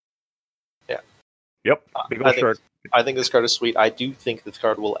 Yeah. Yep. Big old shark. I think this card is sweet. I do think this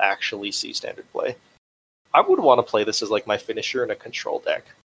card will actually see standard play. I would want to play this as like my finisher in a control deck.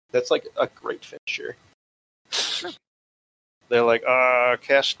 That's like a great finisher. They're like,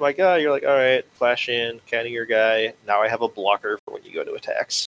 cast my guy. You're like, all right, flash in, counter your guy. Now I have a blocker for when you go to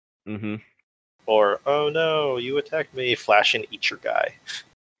attacks. Mm-hmm. Or, oh no, you attacked me. Flash in, eat your guy.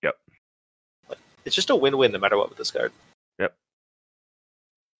 Yep. Like, it's just a win-win no matter what with this card. Yep.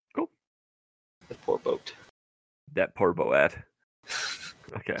 Cool. That poor boat. That poor Boat.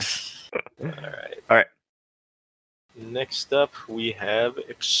 Okay. All right. Next up, we have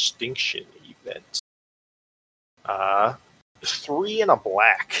Extinction Event. 3 and a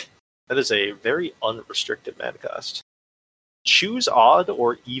black. That is a very unrestricted mana cost. Choose odd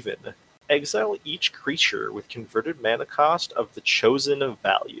or even. Exile each creature with converted mana cost of the chosen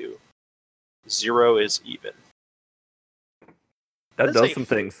value. 0 is even. That does some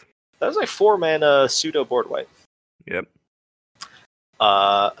things. That is a 4 mana pseudo board wipe. Yep.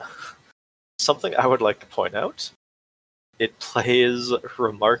 Something I would like to point out. It plays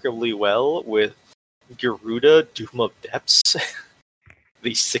remarkably well with Garuda, Doom of Depths.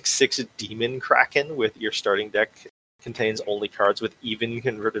 The 6/6 Demon Kraken with your starting deck contains only cards with even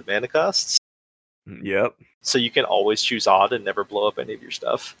converted mana costs. Yep. So you can always choose odd and never blow up any of your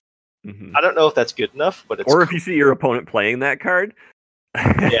stuff. Mm-hmm. I don't know if that's good enough, but it's or if you see your opponent playing that card.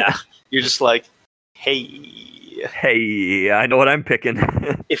 Yeah. You're just like, hey, I know what I'm picking.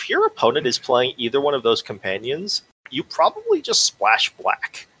 If your opponent is playing either one of those companions, you probably just splash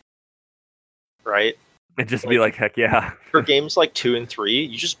black. Right? And just be like, heck yeah. For games like 2 and 3,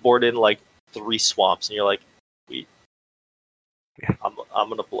 you just board in like 3 swamps and you're like, sweet. Yeah. I'm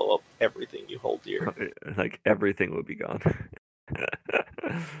gonna blow up everything you hold dear. Like everything would be gone.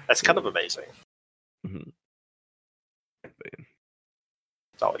 That's kind of amazing. Mm-hmm.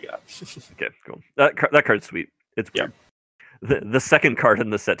 That's all I got. Okay, cool. That card's sweet. It's weird. The second card in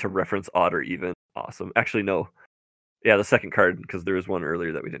the set to reference odd or even. Awesome. Actually, no. Yeah, the second card, because there was one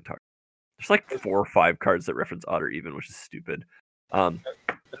earlier that we didn't talk. There's like 4 or 5 cards that reference odd or even, which is stupid.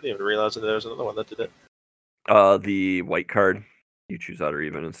 I didn't even realize that there was another one that did it. The white card, you choose odd or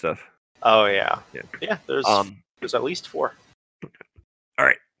even and stuff. Oh yeah. Yeah. There's at least 4. All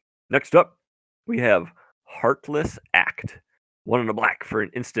right. Next up, we have Heartless Act. 1 and a black for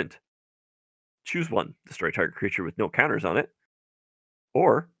an instant. Choose 1. Destroy target creature with no counters on it.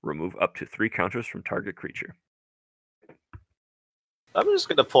 Or remove up to 3 counters from target creature. I'm just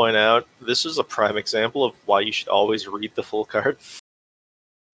going to point out, this is a prime example of why you should always read the full card.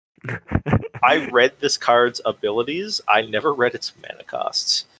 I read this card's abilities. I never read its mana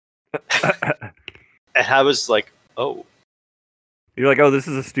costs. And I was like, oh. You're like, oh, this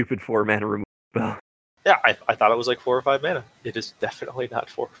is a stupid 4 mana removal spell. Yeah, I thought it was like 4 or 5 mana. It is definitely not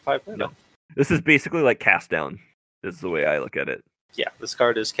 4 or 5 mana. No. This is basically like Cast Down, is the way I look at it. Yeah, this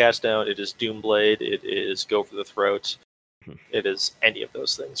card is Cast Down, it is Doomblade, it is Go for the Throat, it is any of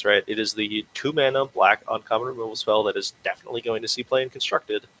those things, right? It is the 2 mana black uncommon removal spell that is definitely going to see play in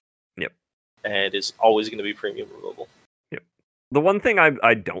Constructed. Yep. And is always going to be premium removal. Yep. The one thing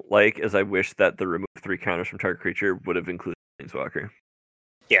I don't like is I wish that the remove 3 counters from target creature would have included Planeswalker.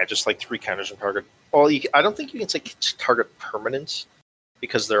 Yeah, just like 3 counters from target. Well, I don't think you can say target permanent,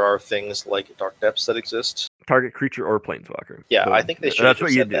 because there are things like Dark Depths that exist. Target creature or Planeswalker. Yeah, so I think they should. That's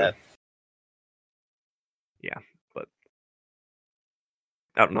what you do. That. Yeah, but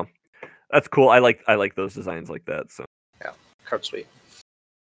I don't know. That's cool. I like those designs like that. So yeah, card sweet.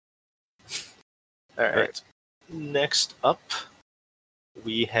 All right. Next up,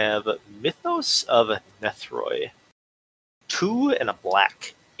 we have Mythos of Nethroi. 2 and a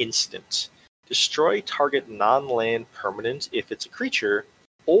black instant. Destroy target non-land permanent if it's a creature,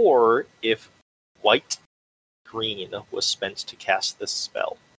 or if white-green was spent to cast this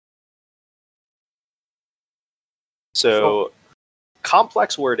spell. So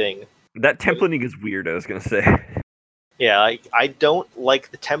complex wording. That templating is weird, I was going to say. Yeah, I don't like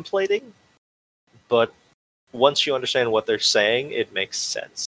the templating, but once you understand what they're saying, it makes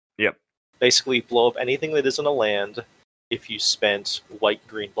sense. Yep. Basically, blow up anything that isn't a land if you spent white,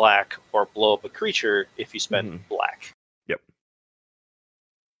 green, black, or blow up a creature if you spent black. Yep.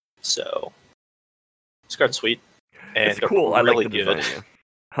 So, this card's sweet. And it's cool. Really I like the good. design. Yeah.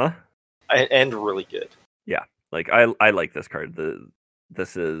 Huh? And really good. Yeah. Like I like this card.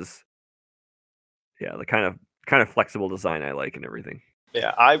 This is the kind of flexible design I like and everything.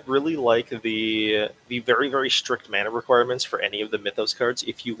 Yeah, I really like the very, very strict mana requirements for any of the Mythos cards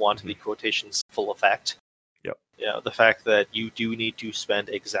if you want the quotations full effect. Yep. Yeah, the fact that you do need to spend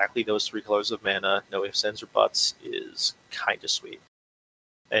exactly those 3 colors of mana, no ifs, ands, or buts, is kind of sweet.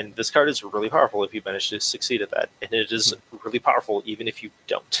 And this card is really powerful if you manage to succeed at that. And it is really powerful even if you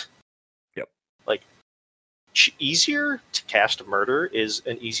don't. Yep. Like, easier to cast Murder is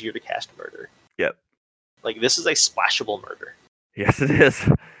an easier to cast Murder. Yep. Like, this is a splashable Murder. Yes, it is.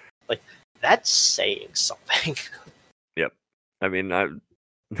 Like, that's saying something. Yep. I mean, I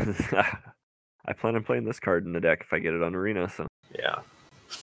plan on playing this card in the deck if I get it on Arena. So yeah.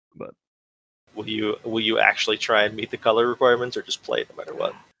 But will you actually try and meet the color requirements, or just play it no matter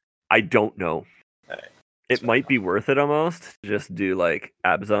what? I don't know. Right. It might be worth it almost to just do like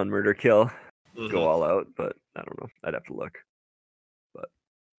Abzan murder kill, go all out, but I don't know. I'd have to look. But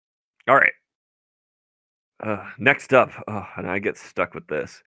all right. Next up, and I get stuck with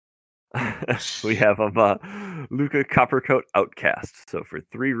this. We have Luca Coppercoat Outcast. So for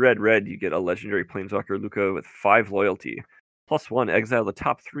 3 red, you get a legendary Planeswalker Luca with 5 loyalty. +1, exile the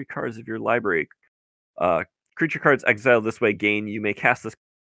top 3 cards of your library. Creature cards exiled this way gain. You may cast this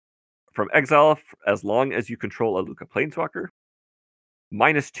from exile as long as you control a Luca Planeswalker.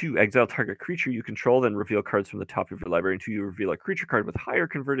 -2, exile target creature you control, then reveal cards from the top of your library until you reveal a creature card with higher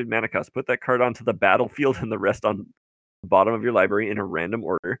converted mana cost. Put that card onto the battlefield and the rest on the bottom of your library in a random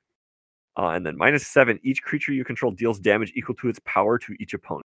order. And then -7, each creature you control deals damage equal to its power to each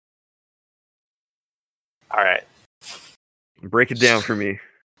opponent. All right. Break it down for me.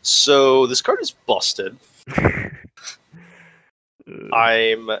 So this card is busted.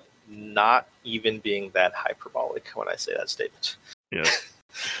 I'm not even being that hyperbolic when I say that statement. Yeah.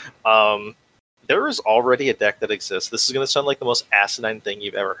 There is already a deck that exists. This is going to sound like the most asinine thing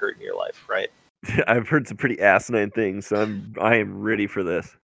you've ever heard in your life, right? I've heard some pretty asinine things, so I am ready for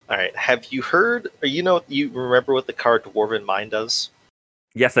this. All right. Have you heard, or you remember what the card Dwarven Mine does?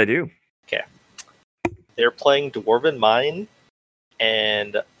 Yes, I do. Okay. They're playing Dwarven Mine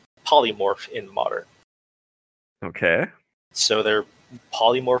and Polymorph in Modern. Okay. So they're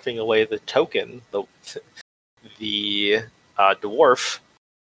polymorphing away the token, the dwarf.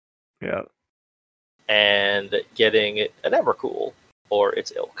 Yeah. And getting an Emrakul or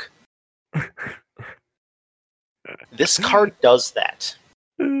its ilk. This card does that.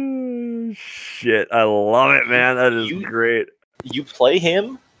 Shit, I love it, man. That is great. You play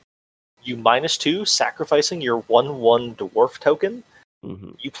him, you -2, sacrificing your 1/1 dwarf token.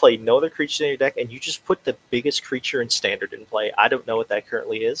 Mm-hmm. You play no other creatures in your deck, and you just put the biggest creature in standard in play. I don't know what that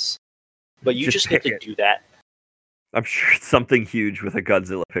currently is, but you just get to do that. I'm sure it's something huge with a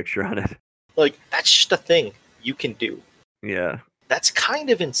Godzilla picture on it. Like, that's just a thing you can do. Yeah. That's kind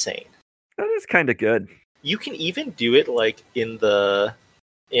of insane. That is kind of good. You can even do it like in a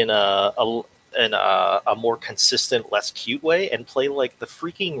more consistent, less cute way, and play like the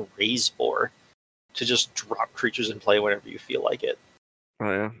freaking Raise Boar to just drop creatures and play whenever you feel like it.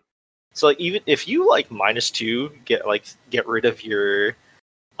 Oh yeah. So like even if you like -2 get rid of your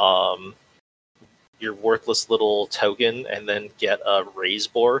worthless little token and then get a Raise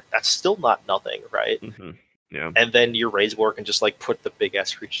Boar, that's still not nothing, right? Mm-hmm. Yeah. And then your Raise Boar can just like put the big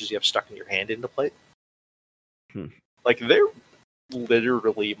ass creatures you have stuck in your hand into play. Like there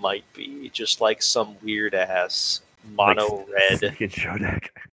literally might be just like some weird ass mono red show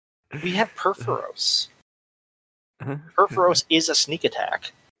deck. We have Perforos. Perforos is a sneak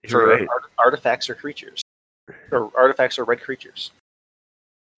attack for artifacts or creatures, or artifacts or red creatures.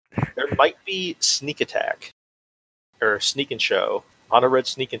 There might be sneak attack or sneak and show, mono red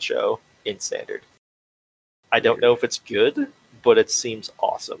sneak and show in standard. I don't know if it's good, but it seems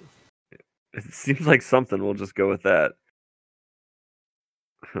awesome. It seems like something. We'll just go with that.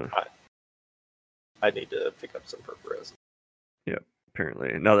 I need to pick up some Perforos. Yep,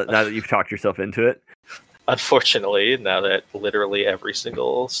 apparently. Now that you've talked yourself into it. Unfortunately, now that literally every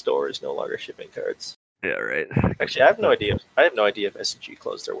single store is no longer shipping cards. Yeah, right. Actually, I have no idea. I have no idea if SG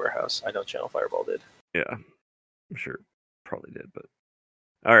closed their warehouse. I know Channel Fireball did. Yeah, I'm sure probably did, but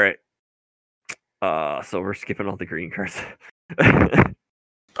all right. So we're skipping all the green cards.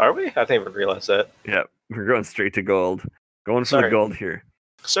 Are we? I didn't even realize that. Yeah, we're going straight to gold. Going for the gold here.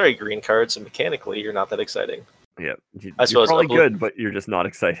 Sorry, green cards, and mechanically, you're not that exciting. Yeah, I suppose you're probably good, but you're just not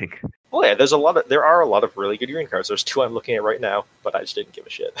exciting. Well, yeah, there are a lot of really good green cards. There's 2 I'm looking at right now, but I just didn't give a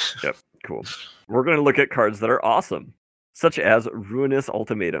shit. Yep, cool. We're going to look at cards that are awesome, such as Ruinous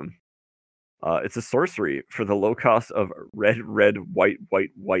Ultimatum. It's a sorcery for the low cost of red, white,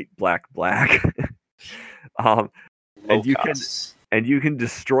 black. And you can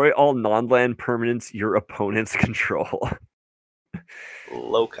destroy all non-land permanents your opponents control.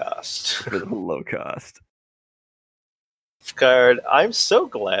 Low cost. For the low cost. Card. I'm so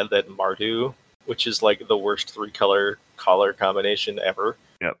glad that Mardu, which is like the worst 3-color combination ever,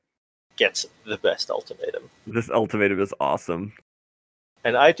 gets the best ultimatum. This ultimatum is awesome.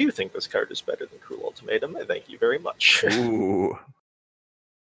 And I do think this card is better than Cruel Ultimatum, and thank you very much. Ooh.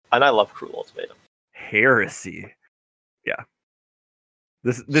 And I love Cruel Ultimatum. Heresy. Yeah.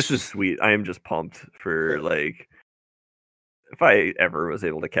 This is sweet. I am just pumped for like if I ever was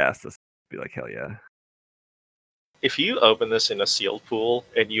able to cast this, I'd be like, hell yeah. If you open this in a sealed pool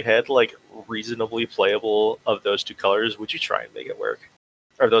and you had like reasonably playable of those 2 colors, would you try and make it work?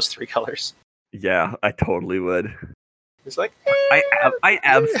 Or those 3 colors? Yeah, I totally would. It's like I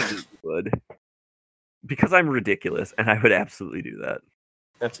absolutely would. Because I'm ridiculous, and I would absolutely do that.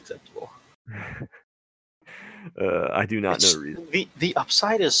 That's acceptable. I do not know reason. The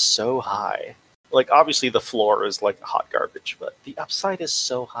upside is so high. Like obviously the floor is like hot garbage, but the upside is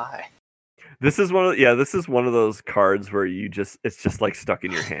so high. This is one of those cards where it's just like stuck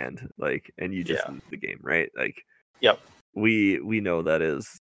in your hand, like, and you just lose the game, right? Like, yep. We know that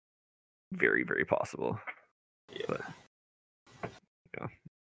is very, very possible. Yeah. But, yeah.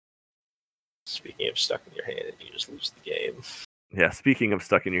 Speaking of stuck in your hand, and you just lose the game. Yeah. Speaking of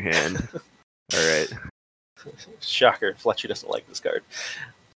stuck in your hand. All right. Shocker, Fletcher doesn't like this card.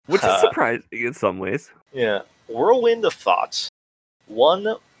 Which is surprising in some ways. Yeah. Whirlwind of Thought.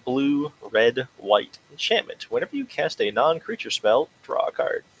 1 blue, red, white enchantment. Whenever you cast a non-creature spell, draw a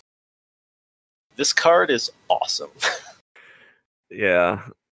card. This card is awesome. Yeah.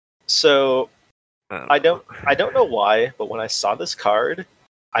 So I don't know why, but when I saw this card,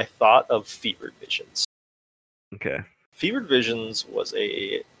 I thought of Fevered Visions. Okay. Fevered Visions was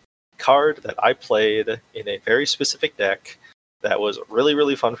a card that I played in a very specific deck that was really,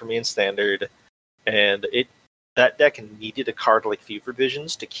 really fun for me in Standard, and that deck needed a card like Fevered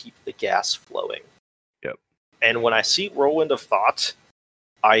Visions to keep the gas flowing. Yep. And when I see Whirlwind of Thought,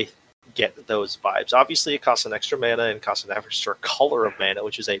 I get those vibes. Obviously, it costs an extra mana and costs an extra color of mana,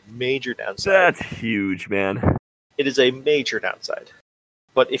 which is a major downside. That's huge, man. It is a major downside.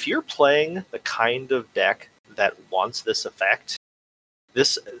 But if you're playing the kind of deck that wants this effect,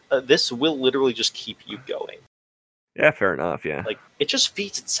 this will literally just keep you going. Yeah, fair enough, yeah. Like, it just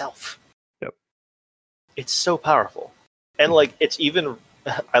feeds itself. Yep. It's so powerful. And, like, it's even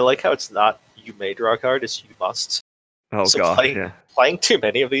I like how it's not you may draw a card, it's you must. Oh So gosh, yeah. playing too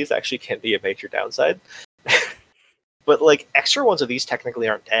many of these actually can be a major downside. But like extra ones of these technically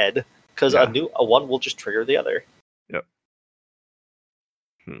aren't dead because Yeah. a one will just trigger the other. Yep.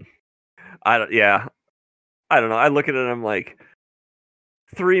 I don't know. I look at it and I'm like,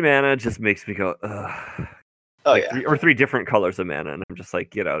 3 mana just makes me go, ugh. Oh like yeah. 3 different colors of mana, and I'm just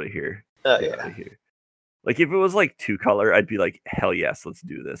like, get out of here. Get out of here. Like if it was like 2 color, I'd be like, hell yes, let's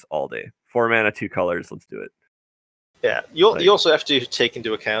do this all day. 4 mana, 2 colors, let's do it. Yeah. You also have to take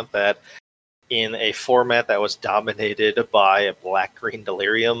into account that in a format that was dominated by a black-green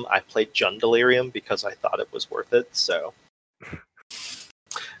Delirium, I played Jund Delirium because I thought it was worth it, so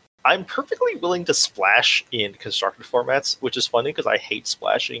I'm perfectly willing to splash in constructed formats, which is funny because I hate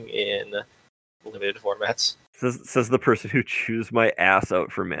splashing in limited formats. Says the person who chews my ass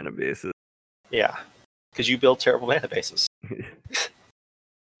out for mana bases. Yeah, because you build terrible mana bases.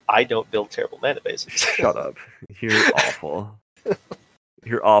 I don't build terrible mana bases. Shut up. You're awful.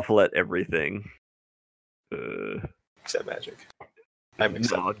 You're awful at everything. Except Magic.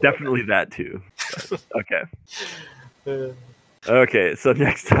 No, definitely that too. But, okay. Okay, so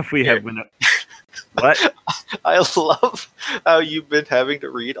next up we have what? I love how you've been having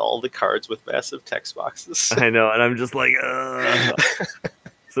to read all the cards with massive text boxes. I know, and I'm just like,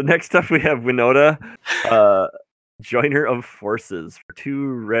 So next up we have Winota, Joiner of Forces for 2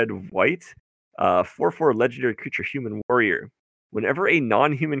 red white, 4/4 legendary creature human warrior. Whenever a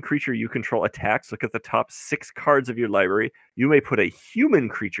non-human creature you control attacks, look at the top 6 cards of your library. You may put a human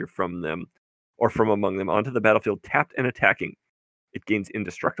creature from them or from among them onto the battlefield tapped and attacking. It gains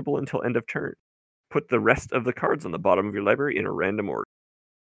indestructible until end of turn. Put the rest of the cards on the bottom of your library in a random order.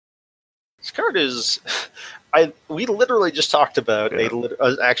 This card is, we literally just talked about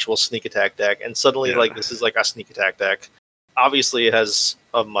an actual sneak attack deck, and suddenly like this is like a sneak attack deck. Obviously, it has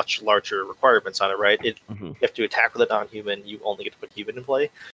a much larger requirements on it, right? You have to attack with a non-human. You only get to put human in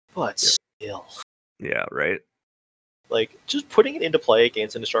play, but still, yeah, right. Like just putting it into play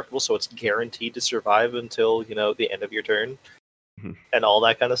gains indestructible, so it's guaranteed to survive until the end of your turn, and all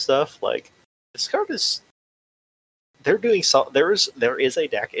that kind of stuff. Like this card is. They're doing there is a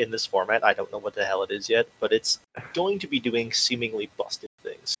deck in this format. I don't know what the hell it is yet, but it's going to be doing seemingly busted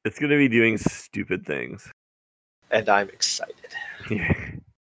things. It's going to be doing stupid things. And I'm excited.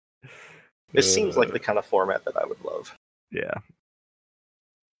 This seems like the kind of format that I would love. Yeah.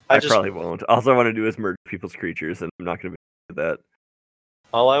 I probably won't. All I want to do is merge people's creatures, and I'm not going to be that.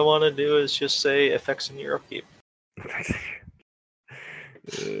 All I want to do is just say effects in your upkeep.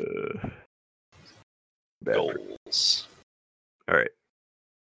 Goals. All right.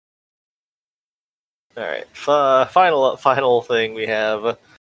 Final thing we have.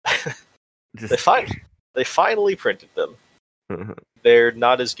 They finally printed them. They're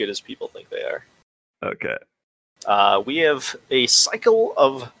not as good as people think they are. Okay. We have a cycle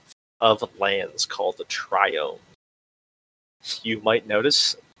of lands called the Triome. You might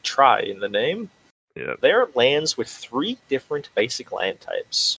notice tri in the name. Yep. They are lands with 3 different basic land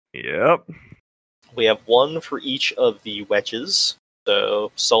types. Yep. We have 1 for each of the wedges.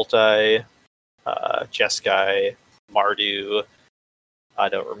 So Sultai, Jeskai, Mardu. I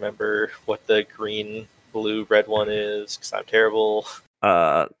don't remember what the green, blue, red one is because I'm terrible.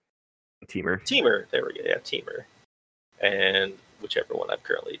 Teamer. There we go. Yeah, Teamer. And whichever one I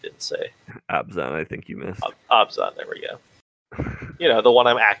currently didn't say. Abzan, I think you missed. Abzan, there we go. The one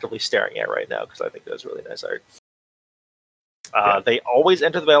I'm actively staring at right now because I think that's really nice art. They always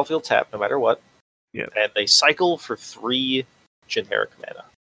enter the battlefield tapped no matter what. Yep. And they cycle for 3 generic mana.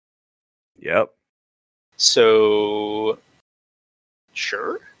 Yep. So,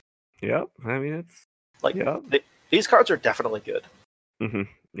 sure. Yep. I mean, it's like these cards are definitely good.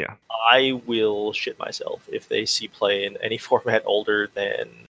 Yeah. I will shit myself if they see play in any format older than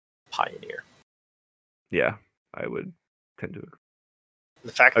Pioneer. Yeah, I would tend to agree.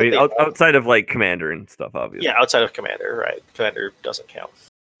 The fact that outside of like Commander and stuff, obviously. Yeah, outside of Commander, right? Commander doesn't count.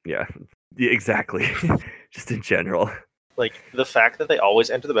 Yeah, exactly. Just in general. Like the fact that they always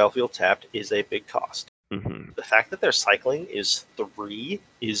enter the battlefield tapped is a big cost. The fact that their cycling is 3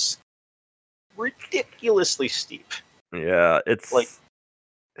 is ridiculously steep. Yeah, it's like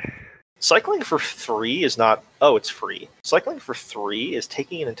cycling for 3 is not. Oh, it's free. Cycling for 3 is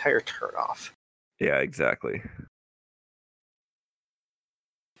taking an entire turn off. Yeah, exactly.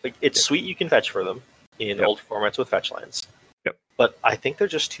 Like it's sweet you can fetch for them in older formats with fetch lands. Yep. But I think they're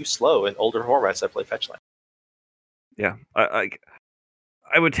just too slow in older formats that play fetch lands. Yeah, I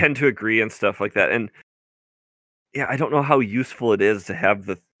would tend to agree and stuff like that. And yeah, I don't know how useful it is to have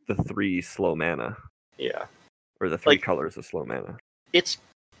the 3 slow mana. Yeah. Or the 3 colors of slow mana.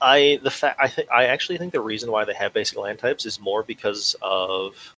 I actually think the reason why they have basic land types is more because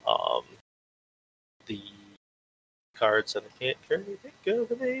of the cards that I can't currently think of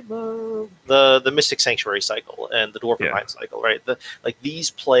the name of, the Mystic Sanctuary cycle and the Dwarf and Mine cycle, right?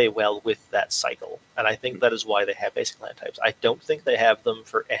 These play well with that cycle, and I think that is why they have basic land types. I don't think they have them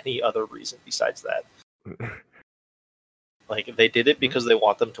for any other reason besides that. Like, they did it because they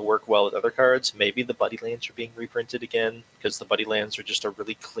want them to work well with other cards. Maybe the Buddy Lands are being reprinted again because the Buddy Lands are just a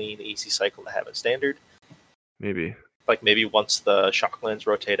really clean, easy cycle to have in Standard. Maybe. Like, maybe once the Shock Lands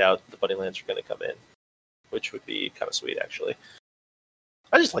rotate out, the Buddy Lands are going to come in, which would be kind of sweet, actually.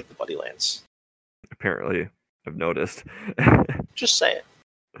 I just like the Buddy Lands. Apparently, I've noticed. Just say it.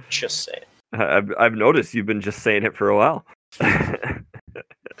 Just say it. I've noticed you've been just saying it for a while.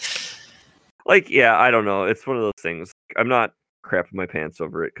 Like, yeah, I don't know. It's one of those things. I'm not crapping my pants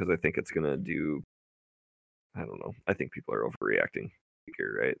over it because I think it's gonna do. I don't know. I think people are overreacting.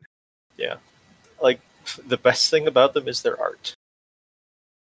 You're right. Yeah, like the best thing about them is their art.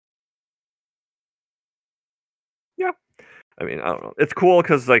 Yeah, I mean, I don't know. It's cool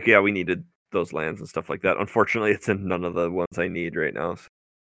because, like, yeah, we needed those lands and stuff like that. Unfortunately, it's in none of the ones I need right now.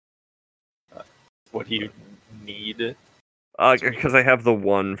 So. What do you need? Because I have the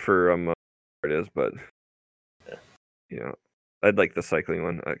one for it is, but yeah, I'd like the cycling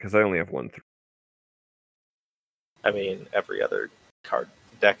one because I only have one. I mean, every other card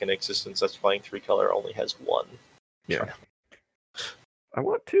deck in existence that's playing 3-color only has one. Yeah, I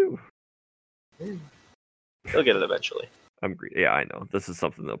want two. They'll get it eventually. I'm greedy. Yeah, I know. This is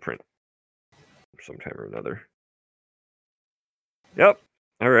something they'll print sometime or another. Yep.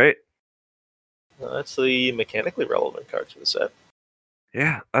 All right. That's the mechanically relevant cards for the set.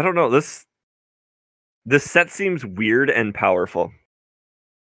 Yeah, I don't know. This set seems weird and powerful.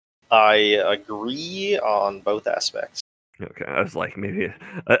 I agree on both aspects. Okay, I was like, maybe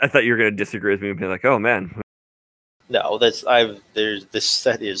I thought you were gonna disagree with me and be like, oh man. No, this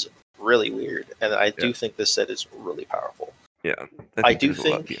set is really weird, and I do think this set is really powerful. Yeah, I do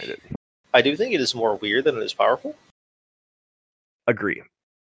think it is more weird than it is powerful. Agree.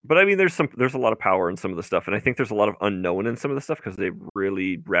 But I mean, there's a lot of power in some of the stuff, and I think there's a lot of unknown in some of the stuff because they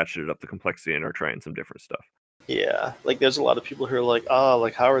really ratcheted up the complexity and are trying some different stuff. Yeah, like there's a lot of people who are like,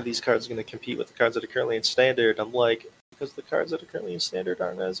 like how are these cards going to compete with the cards that are currently in Standard? I'm like, because the cards that are currently in Standard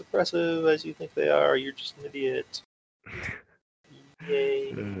aren't as oppressive as you think they are. You're just an idiot.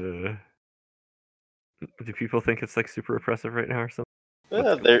 Yay. Do people think it's like super oppressive right now or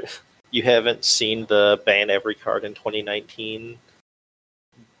something? You haven't seen the ban every card in 2019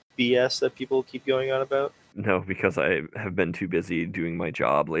 BS that people keep going on about? No, because I have been too busy doing my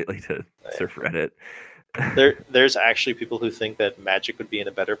job lately to surf Reddit. There's actually people who think that Magic would be in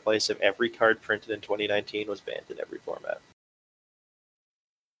a better place if every card printed in 2019 was banned in every format.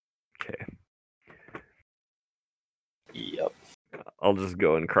 Okay. Yep. I'll just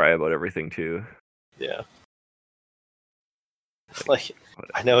go and cry about everything too. Yeah. Like,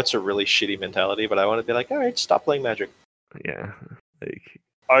 I know it's a really shitty mentality, but I want to be like, all right, stop playing Magic. Yeah. Like,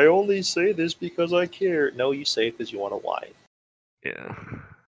 I only say this because I care. No, you say it because you want to whine. Yeah.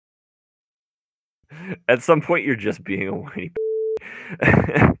 At some point, you're just being a whiny.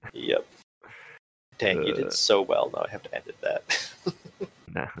 Yep. Dang, you did so well. Now I have to edit that.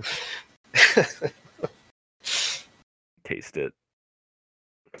 Nah. Taste it.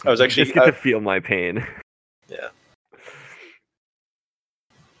 I was actually just get to feel my pain. Yeah.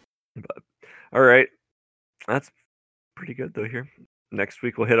 But all right, that's pretty good though. Here, next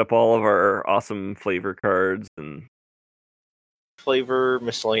week we'll hit up all of our awesome flavor cards and flavor,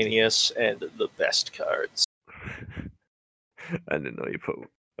 miscellaneous, and the best cards. I didn't know you put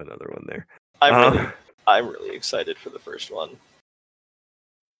another one there. I'm really excited for the first one.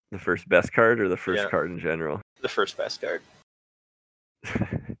 The first best card or the first card in general? The first best card.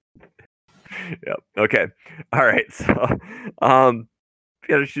 Yep. Okay. All right. So, if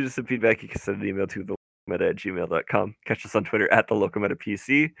you want to shoot us some feedback, you can send an email to thelocalmeta@gmail.com. Catch us on Twitter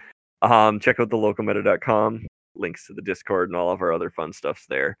 @thelocalmetapc. Check out thelocalmeta.com. Links to the Discord and all of our other fun stuff's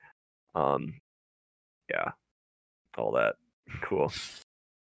there. Yeah. All that. Cool.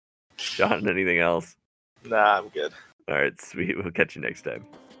 John, anything else? Nah, I'm good. All right, sweet. We'll catch you next time.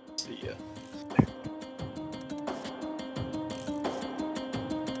 See ya.